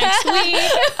SeaTac next week.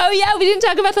 Oh yeah, we didn't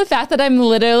talk about the fact that I'm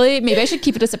literally, maybe I should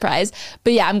keep it a surprise.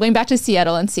 But yeah, I'm going back to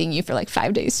Seattle and seeing you for like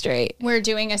 5 days straight. We're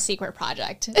doing a secret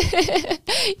project.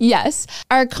 Yes.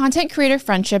 Are content creator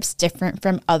friendships different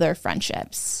from other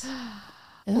friendships?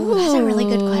 Ooh, that's a really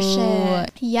good question.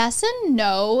 Yes and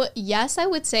no. Yes, I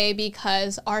would say,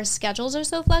 because our schedules are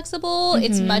so flexible,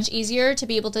 it's much easier to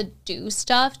be able to do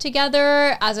stuff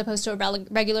together as opposed to a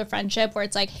regular friendship where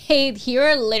it's like, hey, here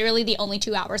are literally the only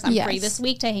 2 hours I'm free this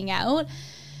week to hang out.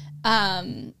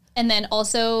 And then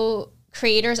also,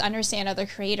 creators understand other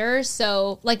creators.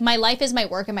 So, like, my life is my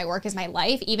work and my work is my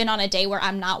life. Even on a day where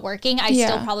I'm not working, I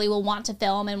still probably will want to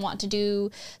film and want to do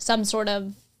some sort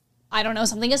of, I don't know,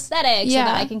 something aesthetic so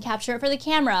that I can capture it for the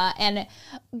camera. And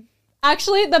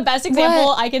actually, the best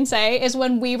example I can say is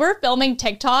when we were filming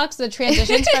TikToks, the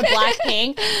transitions for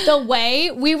Blackpink, the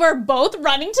way we were both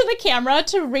running to the camera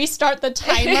to restart the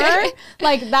timer,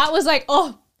 like, that was like,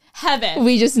 oh, heaven.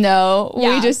 We just know.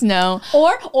 Yeah. We just know.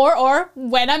 Or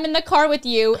when I'm in the car with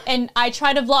you and I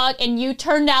try to vlog and you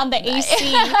turn down the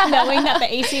AC knowing that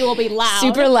the AC will be loud.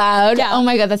 Super loud. Yeah. Oh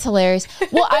my God, that's hilarious.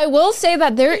 Well, I will say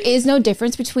that there is no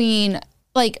difference between,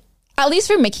 like, at least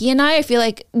for Miki and I feel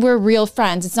like we're real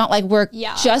friends. It's not like we're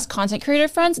just content creator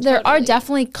friends. There are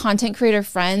definitely content creator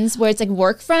friends where it's like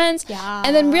work friends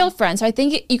and then real friends. So I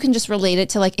think you can just relate it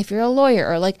to like if you're a lawyer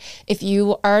or like if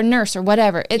you are a nurse or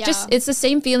whatever. It's the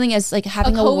same feeling as like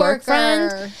having a work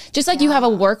friend. Just like you have a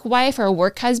work wife or a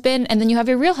work husband and then you have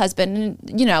your real husband.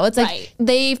 And, you know, it's like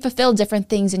they fulfill different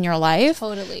things in your life.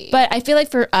 Totally. But I feel like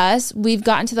for us, we've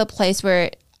gotten to the place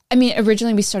where, I mean,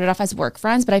 originally we started off as work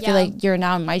friends, but I feel like you're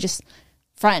now my just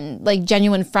friend, like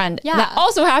genuine friend that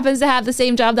also happens to have the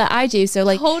same job that I do. So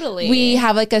like we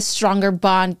have like a stronger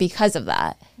bond because of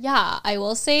that. Yeah, I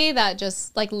will say that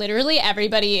just like literally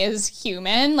everybody is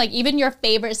human. Like even your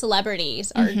favorite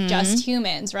celebrities are just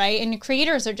humans, right? And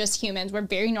creators are just humans. We're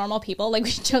very normal people. Like we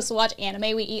just watch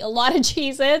anime. We eat a lot of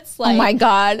Cheez-Its. Like, oh my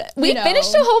God. We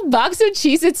finished a whole box of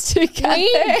Cheez-Its together.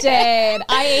 We did.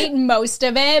 I ate most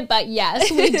of it, but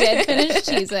yes, we did finish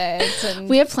Cheez-Its. And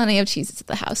we have plenty of Cheez-Its at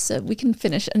the house, so we can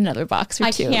finish another box or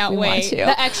two. I can't wait.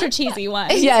 The extra cheesy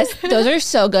ones. Yes, those are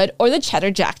so good. Or the cheddar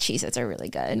jack Cheez-Its are really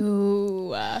good.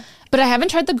 Ooh. But I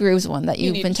haven't tried the grooves one that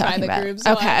you've been talking about.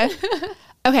 Okay.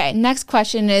 Okay, next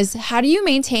question is, how do you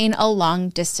maintain a long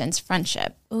distance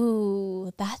friendship?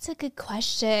 Ooh, that's a good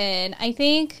question. I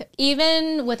think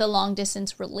even with a long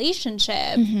distance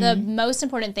relationship, the most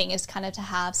important thing is kind of to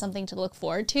have something to look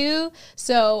forward to.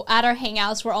 So at our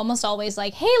hangouts, we're almost always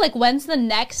like, hey, like when's the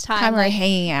next time we're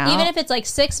hanging out? Even if it's like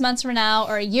 6 months from now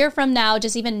or a year from now,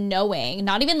 just even knowing,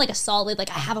 not even like a solid, like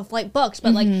I have a flight booked,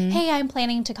 but like, hey, I'm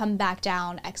planning to come back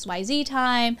down XYZ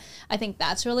time. I think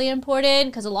that's really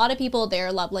important because a lot of people, their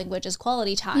love language is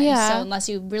quality time. Yeah. So unless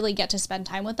you really get to spend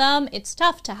time with them, it's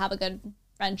tough to have a good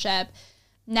friendship.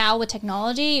 Now with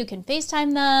technology, you can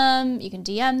FaceTime them, you can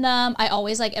DM them. I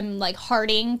always like am like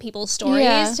hearting people's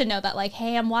stories to know that like,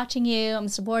 hey, I'm watching you, I'm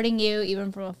supporting you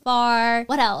even from afar.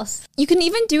 What else? You can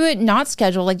even do it not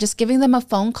scheduled, like just giving them a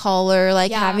phone call or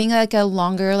like having like a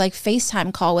longer like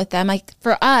FaceTime call with them. Like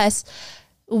for us,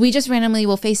 we just randomly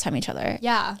will FaceTime each other.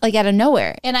 Yeah. Like out of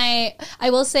nowhere. And I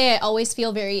will say I always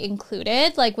feel very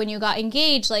included. Like when you got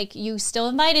engaged, like you still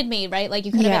invited me, right? Like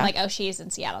you could have been like, oh, she's in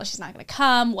Seattle, she's not going to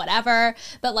come, whatever.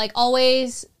 But like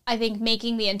always, I think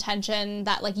making the intention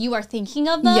that like you are thinking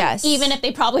of them, even if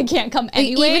they probably can't come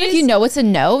anyways. Even if you know it's a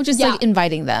no, just like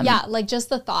inviting them. Yeah, like just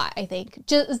the thought, I think.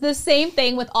 Just the same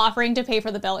thing with offering to pay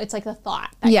for the bill. It's like the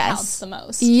thought that counts the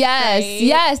most. Yes, right?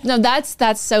 yes. No,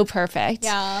 that's so perfect.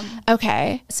 Yeah.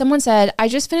 Okay. Someone said, I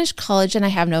just finished college and I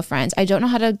have no friends. I don't know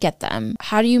how to get them.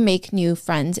 How do you make new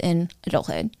friends in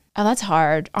adulthood? Oh, that's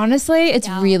hard. Honestly, it's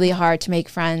really hard to make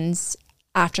friends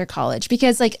after college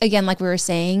because like, again, like we were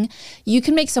saying, you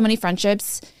can make so many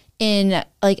friendships in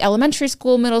like elementary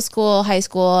school, middle school, high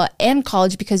school, and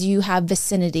college because you have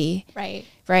vicinity. Right.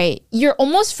 You're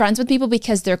almost friends with people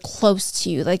because they're close to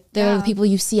you. Like they're the people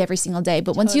you see every single day.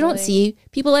 But once you don't see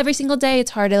people every single day,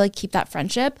 it's hard to like keep that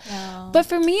friendship. But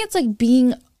for me, it's like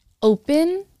being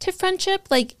open to friendship.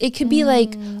 Like it could be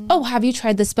like, oh, have you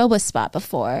tried this boba spot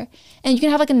before? And you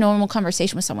can have like a normal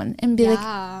conversation with someone and be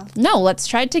like, no, let's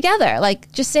try it together.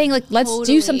 Like just saying like, let's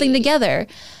do something together.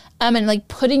 And like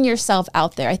putting yourself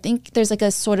out there. I think there's like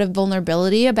a sort of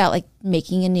vulnerability about like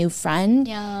making a new friend.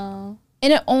 Yeah.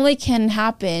 And it only can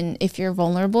happen if you're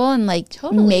vulnerable and like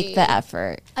make the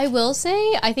effort. I will say,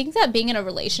 I think that being in a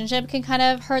relationship can kind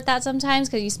of hurt that sometimes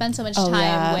because you spend so much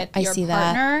time with your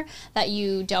partner that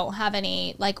you don't have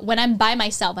any, like when I'm by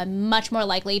myself, I'm much more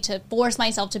likely to force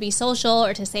myself to be social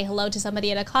or to say hello to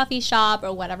somebody at a coffee shop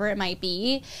or whatever it might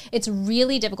be. It's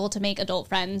really difficult to make adult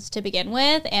friends to begin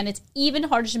with. And it's even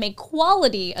harder to make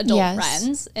quality adult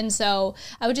friends. And so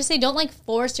I would just say, don't like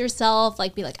force yourself,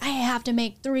 like be like, I have to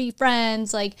make 3 friends.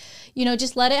 Like, you know,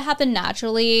 just let it happen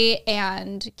naturally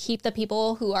and keep the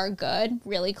people who are good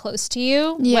really close to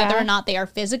you, whether or not they are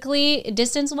physically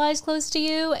distance-wise close to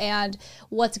you, and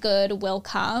what's good will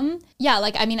come. Yeah,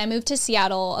 like, I mean, I moved to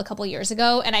Seattle a couple years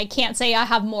ago, and I can't say I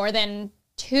have more than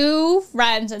 2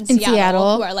 friends in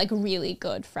Seattle who are like really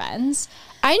good friends.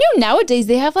 I know nowadays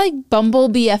they have like Bumble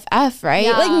BFF, right?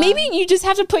 Like maybe you just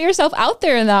have to put yourself out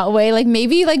there in that way. Like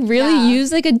maybe like really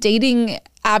use like a dating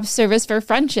app service for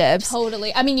friendships.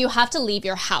 Totally. I mean, you have to leave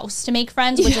your house to make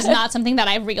friends, which is not something that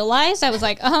I realized. I was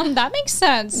like, that makes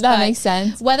sense. That makes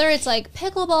sense. Whether it's like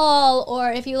pickleball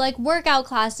or if you like workout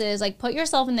classes, like put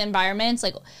yourself in the environments,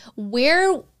 like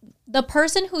where the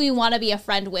person who you want to be a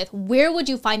friend with, where would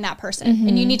you find that person?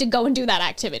 And you need to go and do that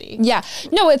activity. Yeah.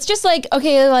 No, it's just like,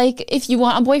 okay, like if you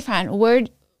want a boyfriend,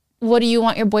 what do you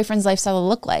want your boyfriend's lifestyle to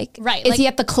look like? Right. Is he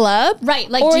at the club? Right.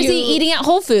 Like, or is he eating at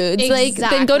Whole Foods? Exactly.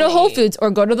 Like, then go to Whole Foods or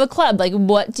go to the club. Like,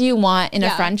 what do you want in a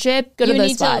friendship? Go to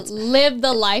those spots. You need to live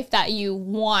the life that you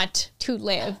want to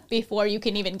live before you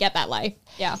can even get that life.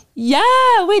 Yeah.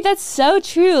 Yeah. Wait, that's so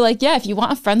true. Like, yeah, if you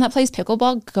want a friend that plays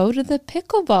pickleball, go to the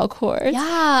pickleball court.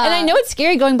 Yeah. And I know it's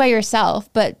scary going by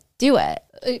yourself, but do it.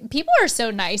 People are so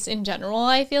nice in general,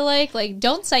 I feel like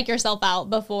don't psych yourself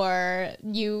out before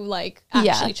you like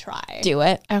actually try. Do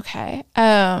it. Okay.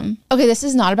 Okay, this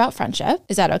is not about friendship.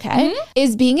 Is that okay? Mm-hmm.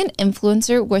 Is being an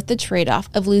influencer worth the trade-off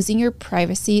of losing your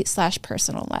privacy /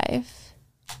 personal life?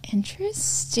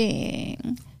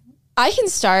 Interesting. I can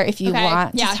start if you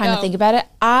want time to think about it.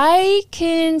 I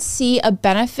can see a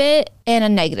benefit and a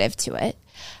negative to it.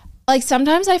 Like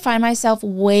sometimes I find myself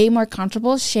way more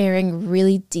comfortable sharing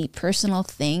really deep personal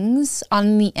things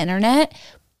on the internet,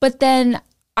 but then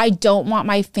I don't want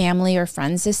my family or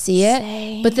friends to see it.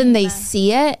 Same. But then they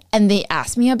see it and they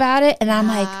ask me about it, and I'm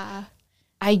like,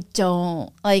 I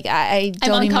don't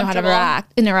even know how to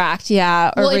interact,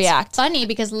 or react. It's funny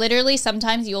because literally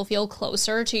sometimes you'll feel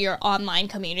closer to your online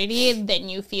community than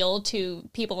you feel to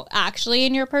people actually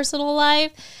in your personal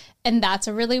life. And that's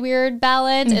a really weird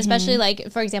balance, especially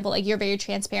like, for example, like you're very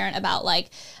transparent about like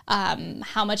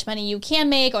how much money you can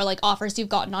make or like offers you've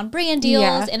gotten on brand deals.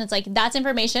 Yeah. And it's like, that's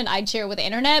information I'd share with the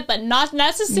internet, but not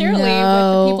necessarily with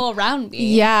the people around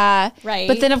me. Yeah. Right.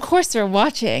 But then of course they're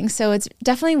watching. So it's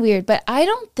definitely weird, but I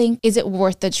don't think, is it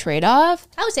worth the trade-off?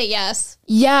 I would say yes.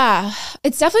 Yeah,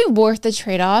 it's definitely worth the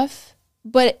trade-off,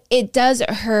 but it does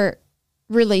hurt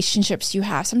relationships you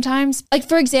have sometimes. Like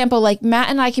for example, like Matt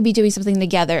and I could be doing something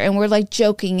together and we're like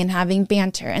joking and having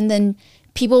banter, and then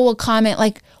people will comment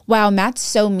like, wow, Matt's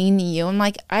so mean to you. I'm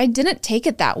like, I didn't take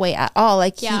it that way at all.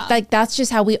 Like that's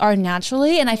just how we are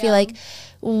naturally. And I feel like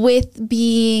with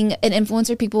being an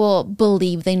influencer, people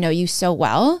believe they know you so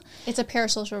well. It's a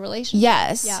parasocial relationship.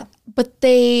 Yes. Yeah. But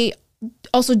they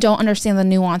also don't understand the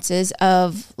nuances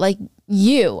of like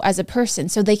you as a person,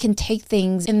 so they can take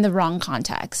things in the wrong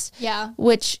context. Yeah.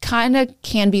 Which kind of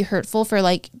can be hurtful for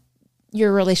like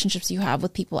your relationships you have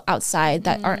with people outside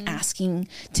that aren't asking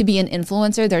to be an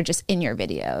influencer. They're just in your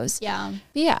videos. Yeah.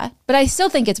 But I still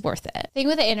think it's worth it. The thing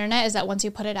with the internet is that once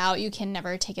you put it out, you can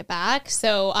never take it back.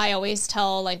 So I always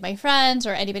tell like my friends or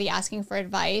anybody asking for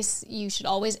advice, you should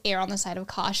always err on the side of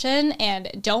caution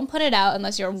and don't put it out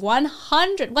unless you're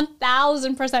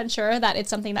 1000% sure that it's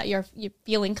something that you're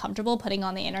feeling comfortable putting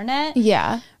on the internet.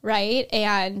 Yeah. Right.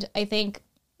 And I think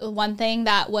one thing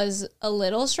that was a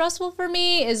little stressful for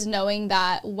me is knowing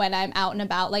that when I'm out and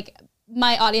about, like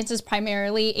my audience is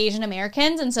primarily Asian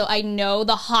Americans. And so I know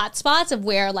the hot spots of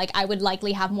where like I would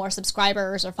likely have more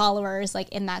subscribers or followers like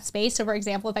in that space. So for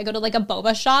example, if I go to like a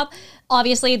boba shop,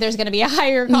 obviously there's going to be a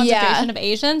higher concentration of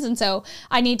Asians. And so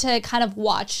I need to kind of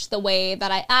watch the way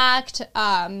that I act,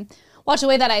 watch the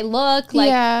way that I look.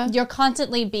 Like you're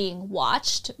constantly being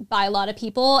watched by a lot of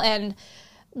people. And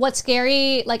what's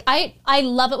scary, like I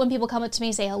love it when people come up to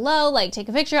me, say hello, like take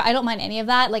a picture. I don't mind any of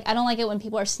that. Like I don't like it when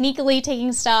people are sneakily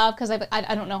taking stuff because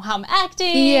I don't know how I'm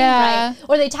acting. Yeah. Right?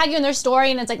 Or they tag you in their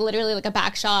story and it's like literally like a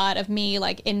back shot of me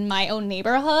like in my own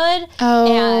neighborhood. Oh.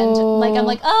 And like I'm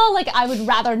like, oh, like I would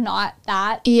rather not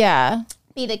that. Yeah.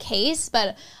 Be the case,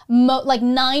 but like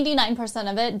 99%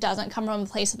 of it doesn't come from a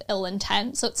place of ill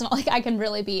intent. So it's not like I can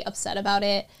really be upset about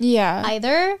it. Yeah.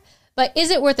 Either. But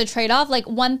is it worth the trade-off? Like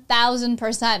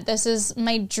 1000%. This is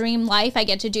my dream life. I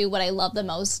get to do what I love the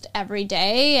most every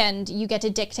day, and you get to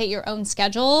dictate your own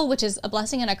schedule, which is a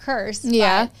blessing and a curse.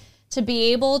 Yeah. But to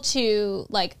be able to,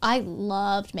 like, I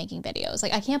loved making videos.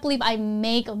 Like, I can't believe I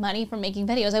make money from making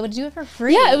videos. I would do it for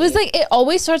free. Yeah, it was like, it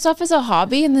always starts off as a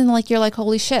hobby, and then, like, you're like,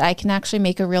 holy shit, I can actually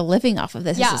make a real living off of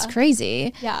this. Yeah. This is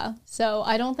crazy. Yeah. So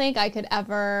I don't think I could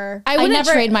ever... I wouldn't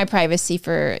trade my privacy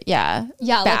for, back.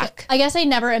 Like, I guess I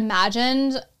never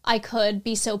imagined I could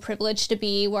be so privileged to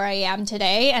be where I am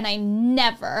today, and I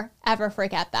never, ever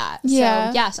forget that.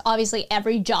 Yeah. So, yes, obviously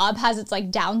every job has its, like,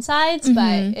 downsides,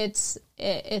 but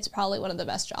it's probably one of the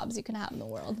best jobs you can have in the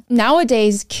world.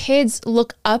 Nowadays, kids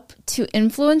look up to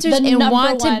influencers and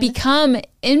want to become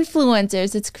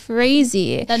influencers. It's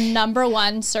crazy. The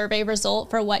 #1 survey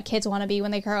result for what kids want to be when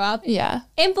they grow up. Yeah.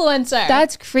 Influencer.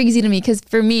 That's crazy to me because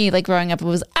for me, like growing up, it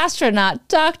was astronaut,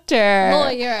 doctor,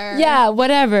 lawyer. Yeah,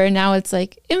 whatever. Now it's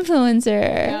like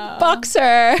influencer,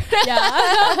 boxer.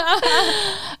 Yeah.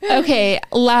 Okay,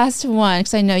 last one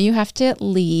because I know you have to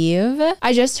leave.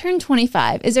 I just turned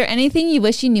 25. Is there anything you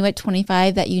wish you knew at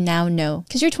 25 that you now know?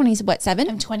 Because you're 7?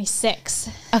 I'm 26.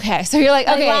 Okay, so you're like,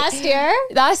 okay. Last year?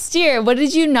 Last year. What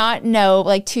did you not know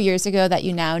like 2 years ago that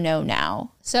you now know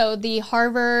now? So the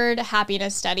Harvard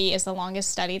happiness study is the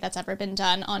longest study that's ever been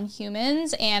done on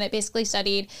humans. And it basically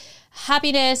studied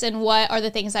happiness and what are the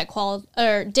things that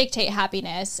dictate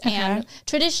happiness. Okay. And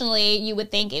traditionally, you would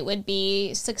think it would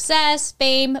be success,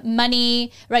 fame,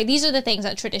 money, right? These are the things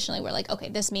that traditionally we're like, okay,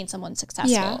 this means someone's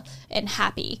successful and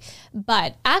happy.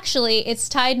 But actually, it's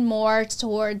tied more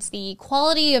towards the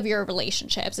quality of your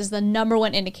relationships is the number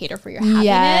one indicator for your happiness.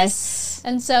 Yes.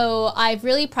 And so I've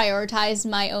really prioritized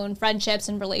my own friendships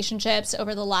and relationships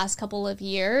over the last couple of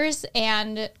years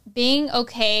and being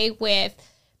okay with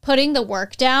putting the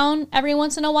work down every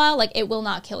once in a while, like it will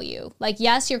not kill you. Like,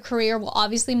 yes, your career will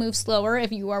obviously move slower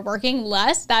if you are working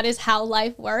less. That is how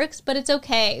life works, but it's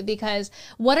okay because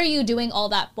what are you doing all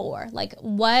that for? Like,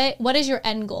 what is your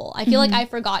end goal? I feel like I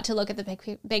forgot to look at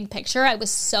the big picture. I was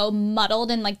so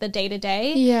muddled in like the day to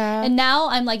day. Yeah. And now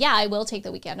I'm like, yeah, I will take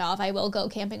the weekend off. I will go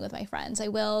camping with my friends. I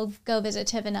will go visit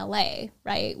Tiv in LA,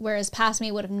 right? Whereas past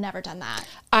me would have never done that.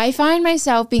 I find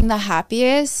myself being the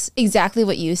happiest, exactly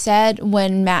what you said,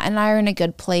 when Matt and I are in a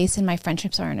good place and my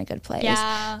friendships are in a good place.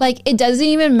 Yeah. Like, it doesn't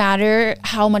even matter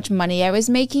how much money I was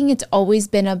making. It's always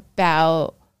been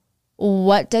about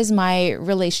what does my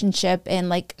relationship and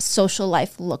like social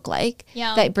life look like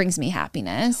that brings me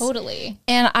happiness. Totally.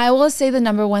 And I will say the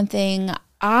number one thing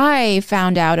I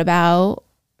found out about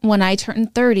when I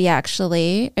turned 30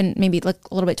 actually, and maybe like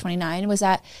a little bit 29, was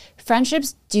that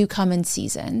friendships do come in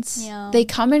seasons. Yeah. They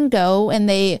come and go and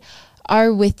they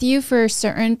are with you for a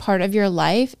certain part of your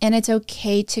life, and it's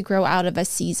okay to grow out of a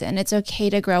season. It's okay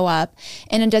to grow up.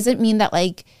 And it doesn't mean that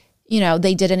like, you know,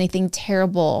 they did anything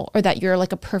terrible or that you're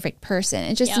like a perfect person.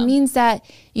 It just means that,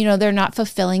 you know, they're not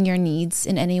fulfilling your needs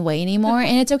in any way anymore.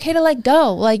 And it's okay to let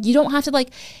go. Like, you don't have to like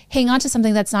hang on to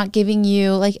something that's not giving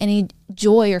you like any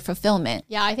joy or fulfillment.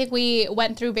 Yeah, I think we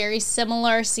went through very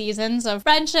similar seasons of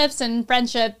friendships and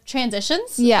friendship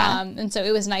transitions. Yeah. And so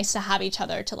it was nice to have each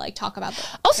other to like talk about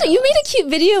that. Also, you made a cute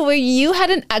video where you had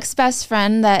an ex-best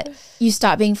friend that you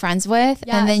stopped being friends with,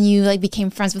 and then you like became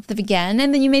friends with them again.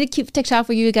 And then you made a cute TikTok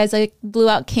where you guys like blew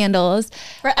out candles.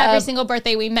 For every single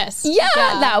birthday we missed. Yeah,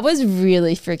 that was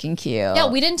really freaking cute.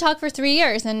 Yeah, we didn't talk for 3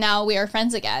 years and now we are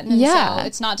friends again. And so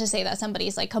it's not to say that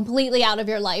somebody's like completely out of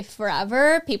your life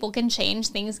forever. People can change,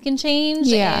 things can change.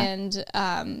 Yeah.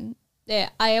 And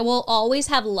I will always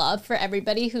have love for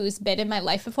everybody who's been in my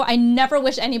life before. I never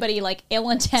wish anybody like ill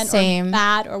intent or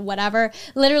bad or whatever.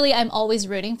 Literally, I'm always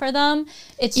rooting for them.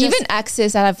 It's just, even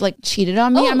exes that have like cheated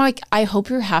on me. I'm like, I hope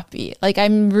you're happy. Like,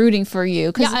 I'm rooting for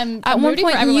you because at one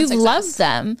point you've loved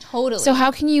them. Totally. So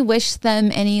how can you wish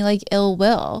them any like ill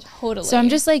will? Totally. So I'm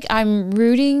just like, I'm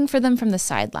rooting for them from the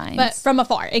sidelines, but from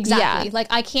afar. Exactly. Yeah. Like,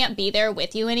 I can't be there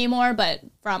with you anymore, but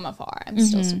from afar, I'm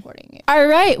still supporting you. All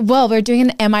right. Well, we're doing an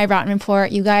Am I Rotten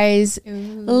report. You guys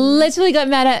literally got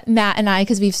mad at Matt and I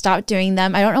because we've stopped doing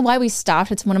them. I don't know why we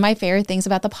stopped. It's one of my favorite things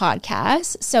about the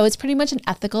podcast. So it's pretty much an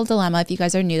ethical dilemma if you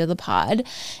guys are new to the pod.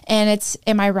 And it's,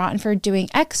 am I rotten for doing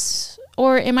X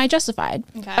or am I justified?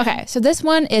 Okay. So this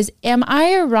one is, am I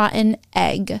a rotten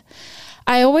egg?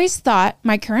 I always thought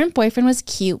my current boyfriend was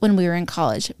cute when we were in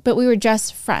college, but we were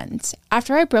just friends.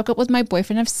 After I broke up with my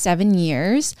boyfriend of 7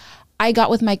 years, I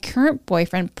got with my current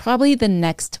boyfriend probably the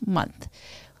next month.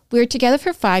 We're together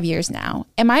for 5 years now.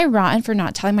 Am I rotten for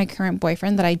not telling my current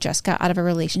boyfriend that I just got out of a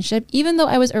relationship, even though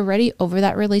I was already over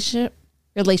that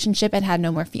relationship and had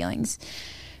no more feelings?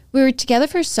 We were together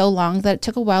for so long that it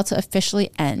took a while to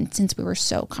officially end since we were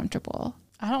so comfortable.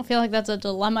 I don't feel like that's a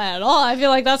dilemma at all. I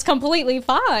feel like that's completely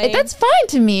fine. That's fine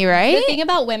to me, right? The thing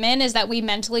about women is that we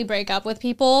mentally break up with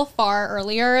people far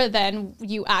earlier than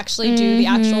you actually do the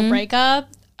actual breakup.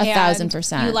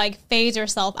 1,000%. You like phase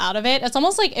yourself out of it. It's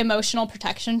almost like emotional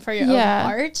protection for your own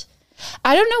heart.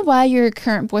 I don't know why your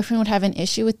current boyfriend would have an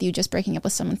issue with you just breaking up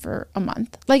with someone for a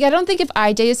month. Like, I don't think if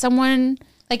I dated someone...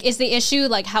 Like, is the issue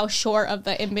like how short of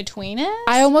the in-between is?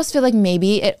 I almost feel like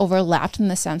maybe it overlapped in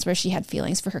the sense where she had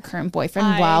feelings for her current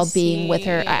boyfriend while being with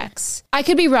her ex. I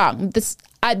could be wrong. This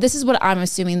is what I'm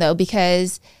assuming, though,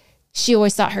 because... she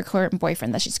always thought her current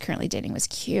boyfriend that she's currently dating was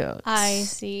cute. I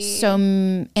see. So,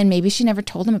 and maybe she never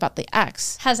told him about the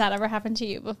ex. Has that ever happened to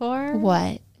you before?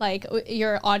 What? Like,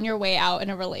 you're on your way out in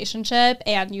a relationship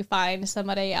and you find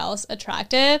somebody else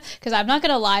attractive? Because I'm not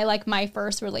going to lie, like, my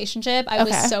first relationship, I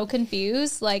was so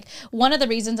confused. Like, one of the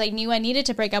reasons I knew I needed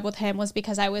to break up with him was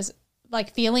because I was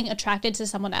like feeling attracted to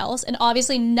someone else, and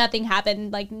obviously nothing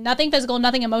happened, like nothing physical,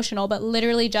 nothing emotional, but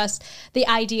literally just the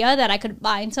idea that I could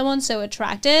find someone so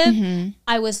attractive.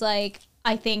 I was like,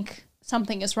 I think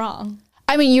something is wrong.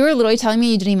 I mean, you were literally telling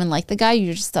me you didn't even like the guy.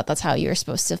 You just thought that's how you were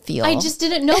supposed to feel. I just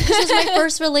didn't know because it was my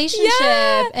first relationship.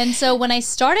 Yeah. And so when I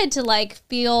started to like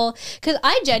feel, because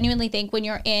I genuinely think when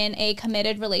you're in a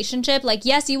committed relationship, like,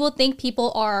 yes, you will think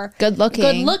people are good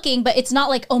looking, but it's not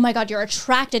like, oh my God, you're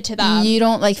attracted to them. You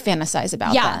don't like fantasize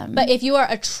about them. But if you are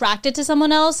attracted to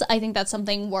someone else, I think that's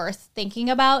something worth thinking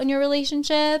about in your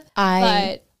relationship.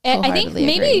 I think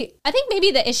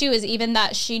maybe the issue is even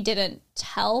that she didn't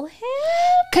tell him,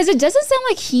 because it doesn't sound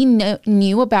like he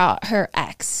knew about her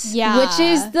ex, which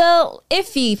is the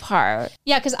iffy part.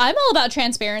 Because I'm all about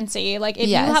transparency. Like, if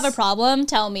you have a problem,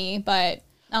 tell me, but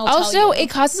also it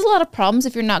causes a lot of problems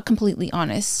if you're not completely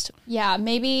honest.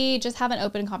 Maybe just have an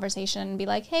open conversation and be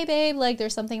like, hey babe, like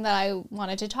there's something that I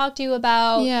wanted to talk to you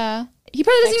about. He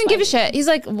probably doesn't even give a shit. He's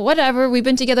like, whatever, we've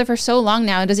been together for so long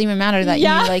now. It doesn't even matter that you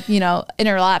like,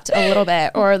 interlapped a little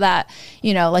bit, or that,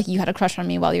 like you had a crush on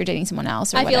me while you're dating someone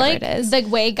else, or I whatever it is. The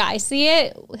way guys see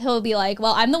it, he'll be like,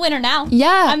 well, I'm the winner now.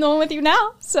 I'm the one with you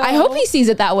now. So I hope he sees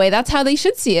it that way. That's how they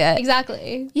should see it.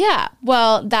 Exactly. Yeah.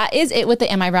 Well, that is it with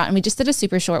the Am I Rotten? We just did a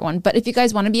super short one. But if you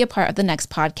guys want to be a part of the next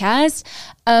podcast,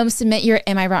 submit your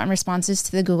Am I Rotten responses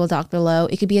to the Google Doc below.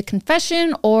 It could be a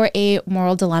confession or a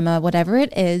moral dilemma, whatever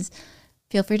it is.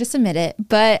 Feel free to submit it.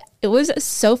 But it was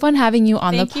so fun having you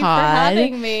on the pod. Thank you for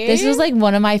having me. This was like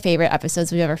one of my favorite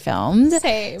episodes we've ever filmed.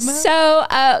 Same. So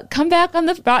come back on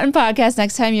the Rotten Podcast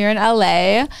next time you're in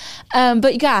LA.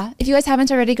 But yeah, if you guys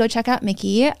haven't already, go check out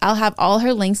Miki. I'll have all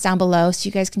her links down below so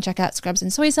you guys can check out Scrubs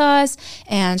and Soy Sauce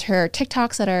and her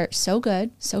TikToks that are so good.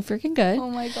 So freaking good.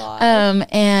 Oh my God.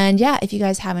 And yeah, if you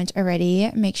guys haven't already,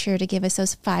 make sure to give us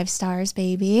those 5 stars,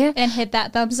 baby. And hit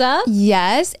that thumbs up.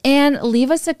 Yes. And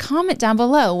leave us a comment down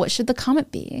below. What should the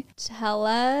comment be? Tell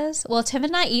us. Well, Tim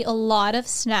and I eat a lot of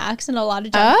snacks and a lot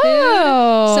of junk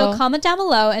food. So comment down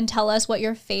below and tell us what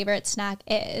your favorite snack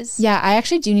is. Yeah, I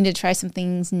actually do need to try some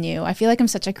things new. I feel like I'm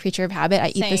such a creature of habit. I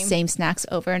eat the same snacks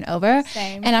over and over.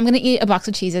 Same. And I'm going to eat a box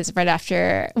of Cheez-Its right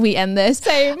after we end this.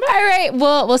 Same. All right.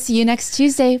 Well, we'll see you next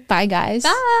Tuesday. Bye, guys.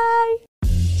 Bye.